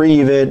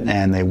retrieve it,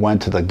 and they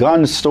went to the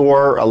gun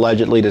store.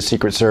 Allegedly, the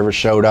Secret Service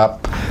showed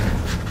up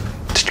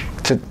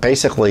to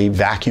basically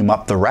vacuum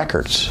up the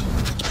records.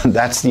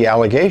 That's the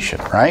allegation,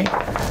 right?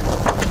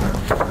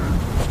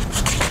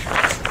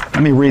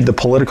 Let me read the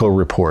Politico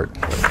report.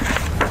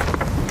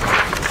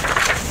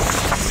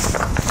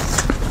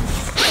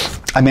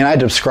 I mean, I'm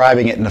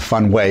describing it in a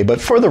fun way, but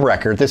for the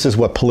record, this is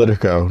what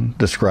Politico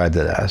described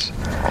it as.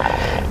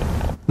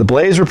 The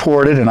Blaze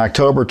reported in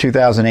October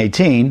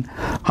 2018,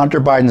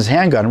 Hunter Biden's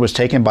handgun was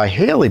taken by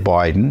Haley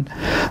Biden,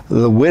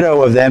 the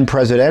widow of then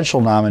presidential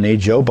nominee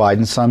Joe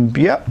Biden's son,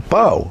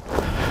 Beau.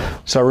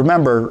 So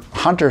remember,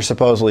 Hunter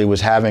supposedly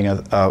was having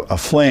a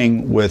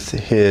fling with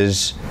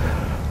his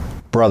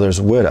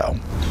brother's widow.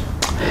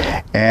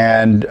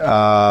 And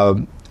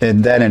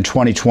then in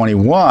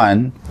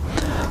 2021,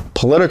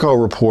 Politico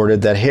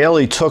reported that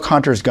Haley took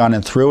Hunter's gun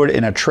and threw it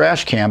in a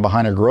trash can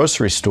behind a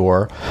grocery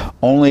store,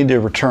 only to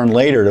return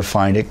later to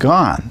find it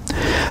gone.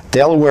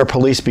 Delaware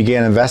police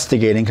began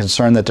investigating,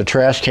 concerned that the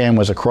trash can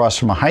was across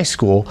from a high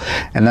school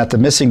and that the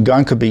missing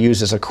gun could be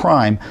used as a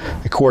crime,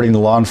 according to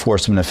law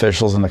enforcement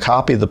officials, and a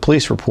copy of the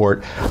police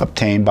report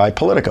obtained by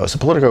Politico. So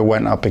Politico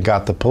went up and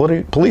got the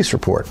police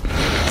report.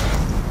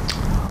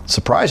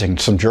 Surprising,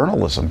 some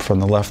journalism from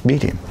the left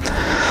medium.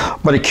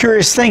 But a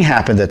curious thing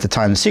happened at the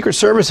time. The Secret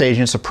Service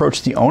agents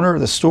approached the owner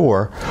of the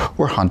store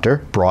where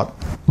Hunter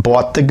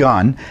bought the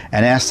gun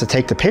and asked to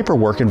take the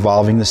paperwork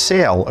involving the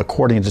sale,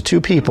 according to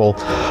two people,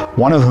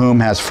 one of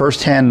whom has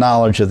firsthand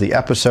knowledge of the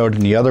episode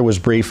and the other was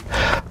briefed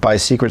by a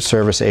Secret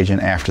Service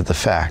agent after the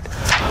fact.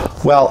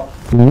 Well,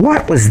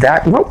 what was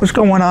that? What was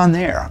going on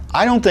there?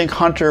 I don't think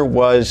Hunter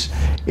was,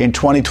 in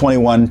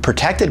 2021,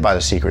 protected by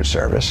the Secret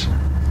Service.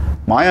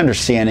 My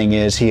understanding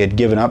is he had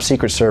given up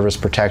Secret Service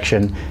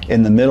protection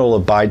in the middle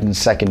of Biden's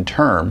second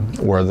term,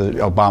 or the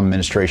Obama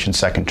administration's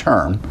second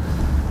term.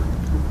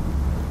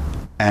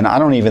 And I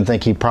don't even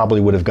think he probably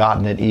would have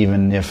gotten it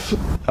even if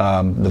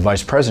the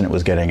vice president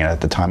was getting it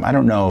at the time. I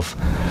don't know if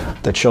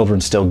the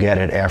children still get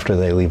it after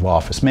they leave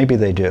office. Maybe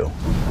they do.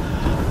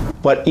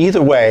 But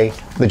either way,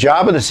 the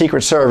job of the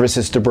Secret Service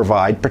is to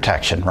provide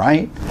protection,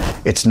 right?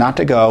 It's not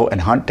to go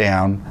and hunt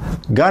down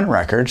gun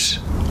records,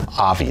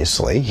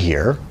 obviously,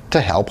 here, to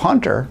help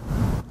Hunter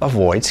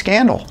avoid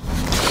scandal.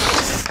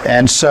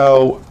 And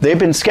so they've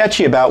been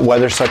sketchy about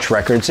whether such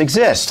records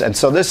exist. And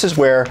so this is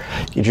where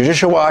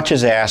Judicial Watch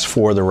has asked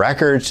for the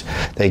records.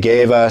 They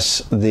gave us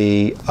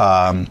the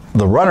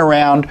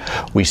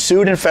runaround. We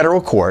sued in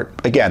federal court.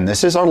 Again,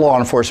 this is our law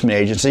enforcement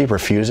agency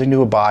refusing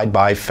to abide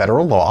by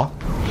federal law.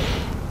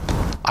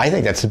 I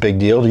think that's a big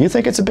deal. Do you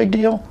think it's a big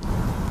deal?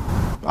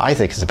 I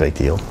think it's a big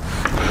deal.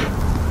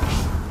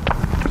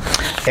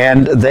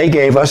 And they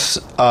gave us,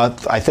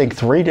 I think,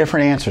 3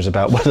 different answers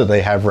about whether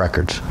they have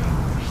records.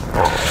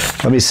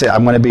 Let me say,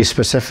 I'm going to be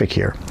specific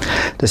here.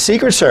 The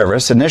Secret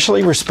Service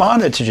initially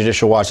responded to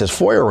Judicial Watch's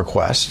FOIA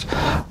request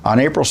on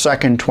April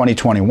 2nd,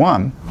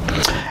 2021,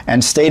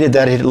 and stated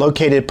that it had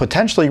located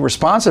potentially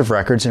responsive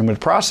records and would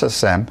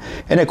process them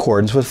in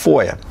accordance with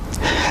FOIA.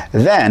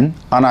 Then,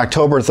 on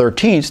October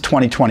 13th,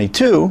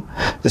 2022,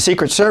 the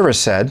Secret Service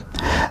said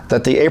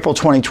that the April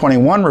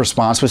 2021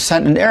 response was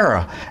sent in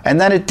error and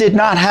that it did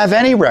not have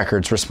any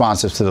records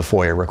responsive to the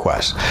FOIA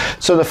request.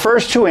 So the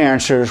first 2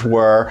 answers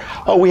were,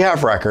 oh, we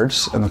have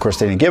records, and of course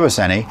they didn't give us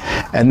any.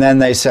 And then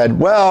they said,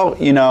 well,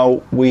 you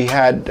know, we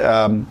had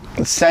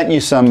sent you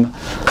some,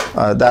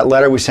 that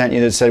letter we sent you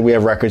that said we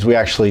have records, we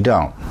actually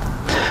don't.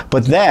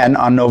 But then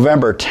on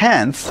November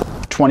 10th,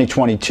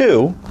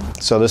 2022,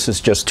 so this is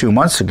just 2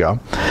 months ago,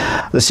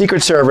 the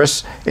Secret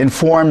Service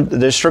informed the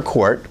district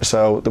court,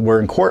 so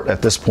we're in court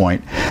at this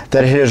point,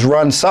 that it has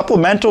run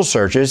supplemental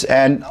searches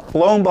and,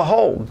 lo and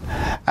behold,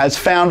 has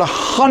found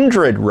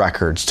 100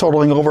 records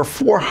totaling over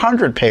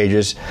 400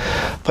 pages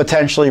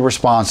potentially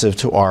responsive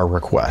to our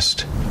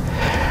request.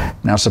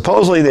 Now,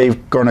 supposedly they're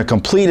going to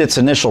complete its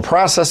initial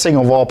processing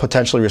of all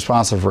potentially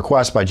responsive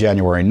requests by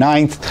January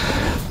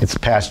 9th. It's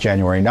past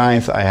January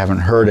 9th. I haven't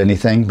heard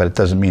anything, but it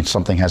doesn't mean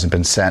something hasn't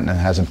been sent and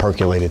it hasn't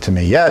percolated to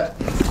me yet.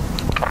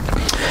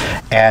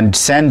 And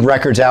send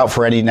records out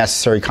for any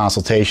necessary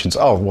consultations.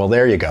 Oh, well,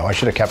 there you go. I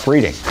should have kept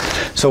reading.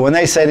 So when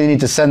they say they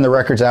need to send the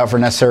records out for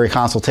necessary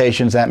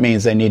consultations, that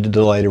means they need to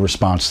delay the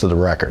response to the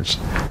records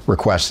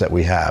requests that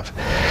we have.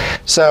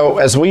 So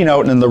as we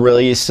note in the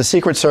release, the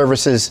Secret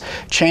Service's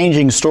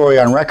changing story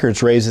on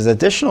records raises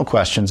additional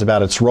questions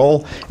about its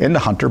role in the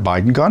Hunter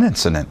Biden gun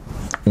incident.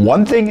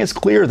 One thing is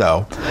clear,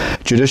 though.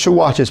 Judicial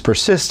Watch's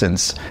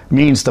persistence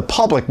means the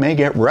public may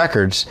get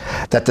records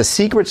that the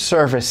Secret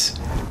Service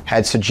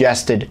had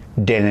suggested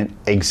didn't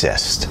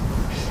exist.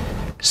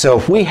 So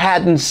if we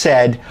hadn't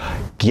said,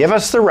 give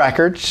us the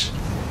records,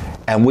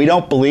 and we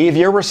don't believe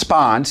your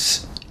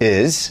response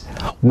is,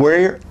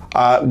 we're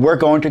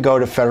going to go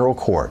to federal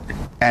court.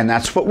 And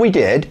that's what we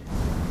did.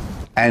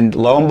 And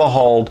lo and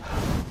behold,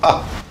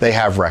 they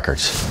have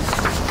records.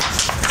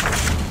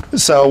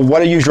 So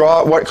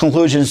what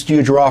conclusions do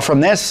you draw from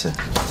this?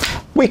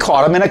 We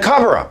caught them in a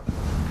cover-up.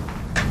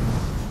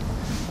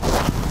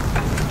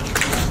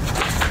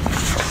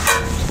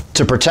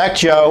 To protect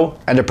Joe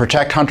and to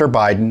protect Hunter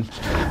Biden,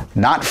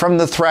 not from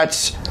the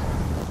threats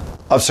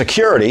of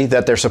security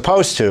that they're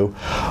supposed to,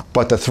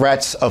 but the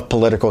threats of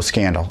political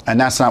scandal.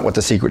 And that's not what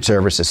the Secret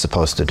Service is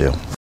supposed to do.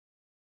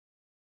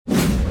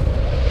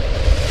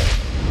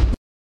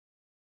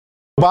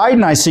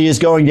 Biden, I see, is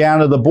going down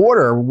to the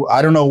border.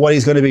 I don't know what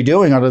he's going to be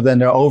doing other than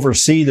to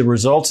oversee the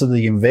results of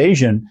the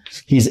invasion.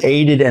 He's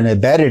aided and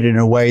abetted in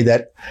a way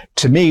that,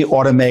 to me,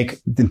 ought to make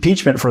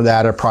impeachment for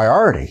that a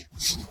priority.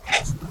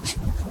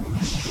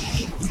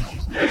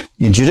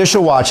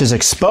 Judicial Watch has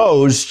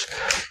exposed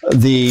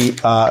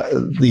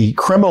the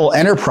criminal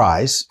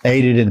enterprise,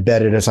 aided and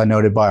abetted, as I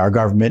noted, by our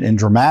government in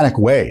dramatic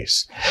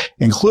ways,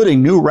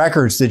 including new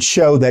records that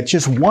show that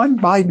just one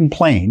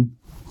Biden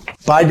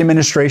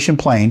administration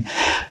plane,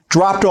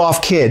 dropped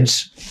off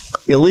kids,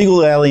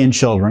 illegal alien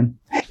children,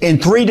 in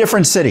 3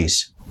 different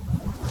cities.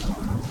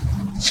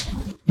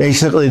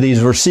 Basically,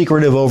 these were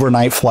secretive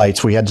overnight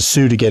flights we had to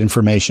sue to get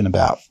information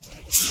about.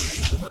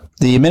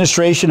 The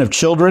Administration of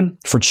Children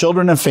for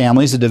Children and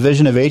Families, a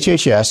division of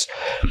HHS,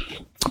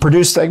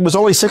 produced, it was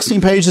only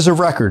 16 pages of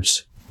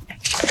records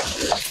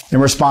in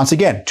response,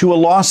 again, to a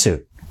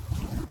lawsuit.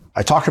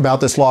 I talked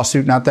about this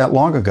lawsuit not that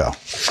long ago.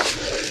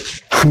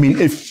 I mean,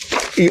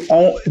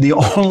 the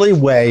only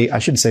way, I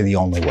shouldn't say the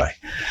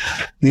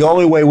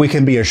only way we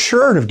can be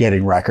assured of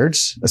getting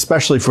records,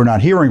 especially if we're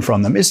not hearing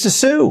from them, is to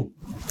sue.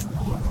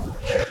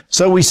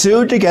 So we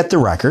sued to get the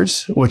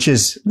records, which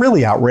is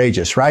really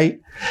outrageous,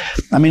 right?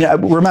 I mean,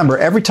 remember,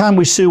 every time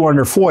we sue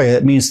under FOIA,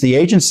 it means the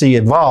agency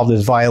involved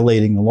is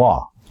violating the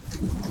law.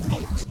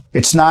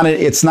 It's not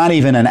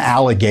even an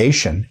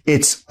allegation.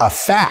 It's a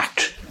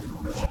fact,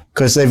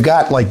 because they've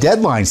got like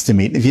deadlines to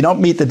meet. If you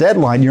don't meet the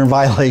deadline, you're in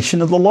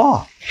violation of the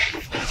law.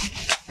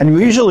 And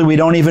usually we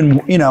don't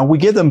even, we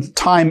give them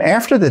time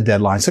after the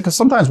deadline, because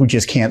sometimes we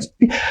just can't.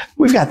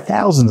 We've got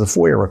thousands of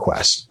FOIA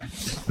requests.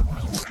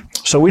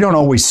 So we don't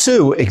always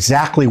sue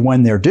exactly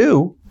when they're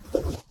due.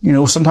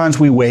 Sometimes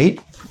we wait.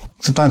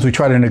 Sometimes we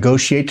try to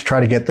negotiate to try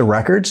to get the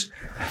records.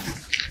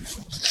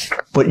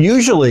 But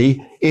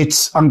usually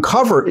it's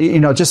uncovered,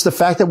 just the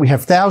fact that we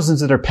have thousands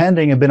that are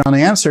pending and been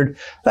unanswered,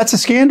 that's a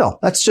scandal.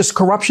 That's just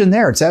corruption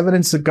there. It's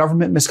evidence of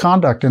government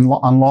misconduct and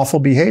unlawful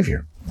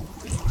behavior.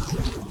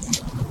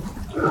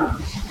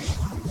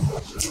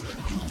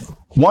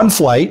 One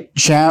flight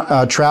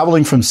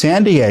traveling from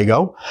San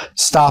Diego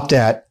stopped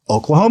at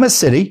Oklahoma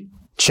City,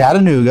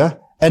 Chattanooga,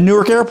 and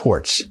Newark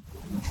airports.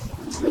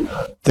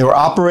 They were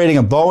operating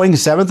a Boeing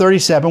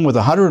 737 with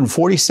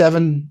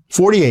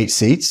 48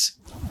 seats.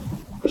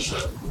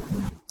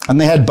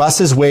 And they had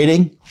buses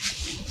waiting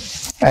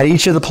at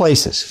each of the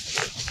places.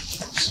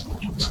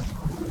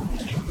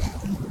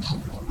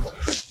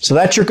 So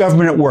that's your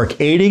government at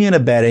work, aiding and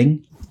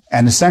abetting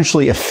and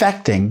essentially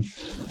affecting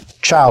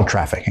child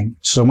trafficking.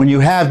 So when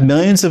you have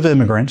millions of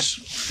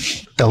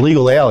immigrants,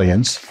 illegal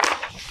aliens,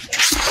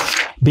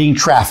 being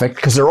trafficked,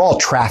 because they're all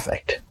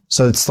trafficked.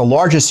 So it's the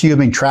largest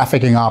human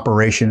trafficking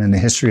operation in the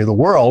history of the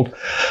world.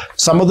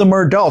 Some of them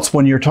are adults.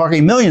 When you're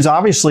talking millions,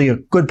 obviously a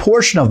good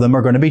portion of them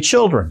are going to be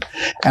children.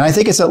 And I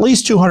think it's at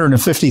least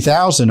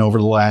 250,000 over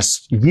the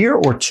last year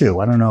or two.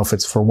 I don't know if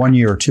it's for 1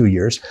 year or 2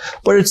 years,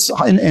 but it's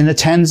in the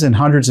tens and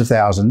hundreds of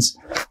thousands,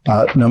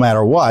 no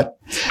matter what,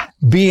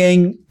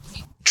 being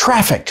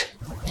trafficked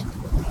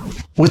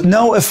with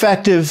no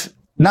effective.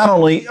 Not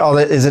only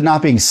is it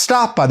not being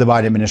stopped by the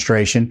Biden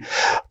administration,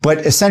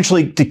 but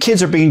essentially the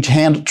kids are being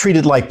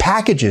treated like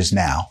packages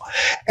now,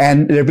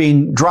 and they're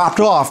being dropped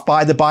off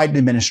by the Biden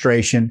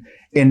administration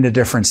in the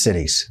different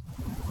cities.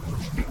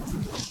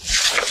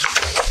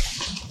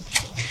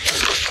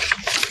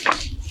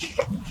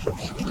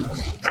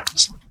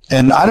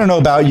 And I don't know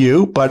about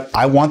you, but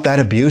I want that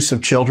abuse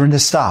of children to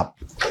stop,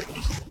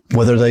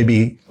 whether they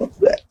be,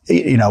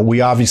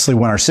 we obviously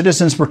want our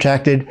citizens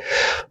protected,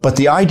 but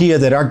the idea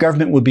that our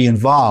government would be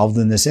involved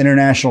in this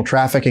international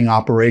trafficking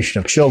operation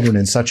of children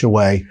in such a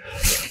way,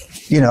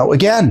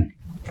 again,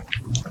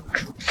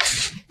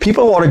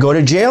 people ought to go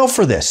to jail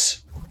for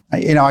this.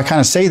 I kind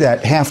of say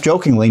that half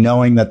jokingly,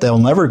 knowing that they'll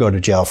never go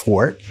to jail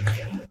for it.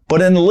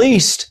 But in the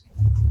least,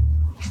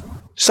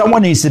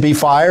 someone needs to be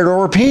fired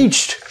or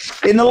impeached,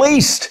 in the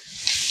least.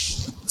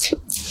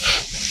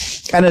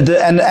 And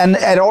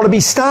it ought to be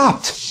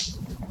stopped.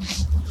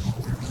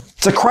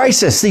 It's a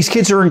crisis. These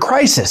kids are in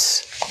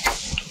crisis.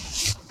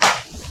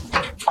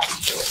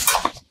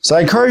 So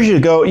I encourage you to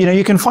go,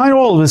 you can find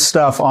all of this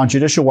stuff on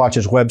Judicial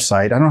Watch's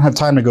website. I don't have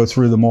time to go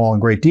through them all in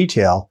great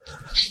detail,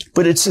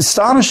 but it's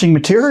astonishing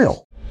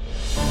material.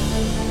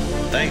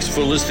 Thanks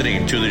for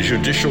listening to the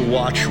Judicial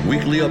Watch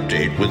Weekly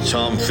Update with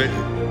Tom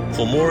Fitton.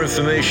 For more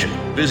information,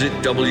 visit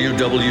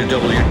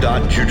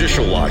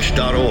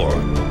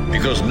www.judicialwatch.org,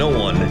 because no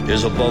one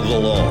is above the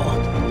law.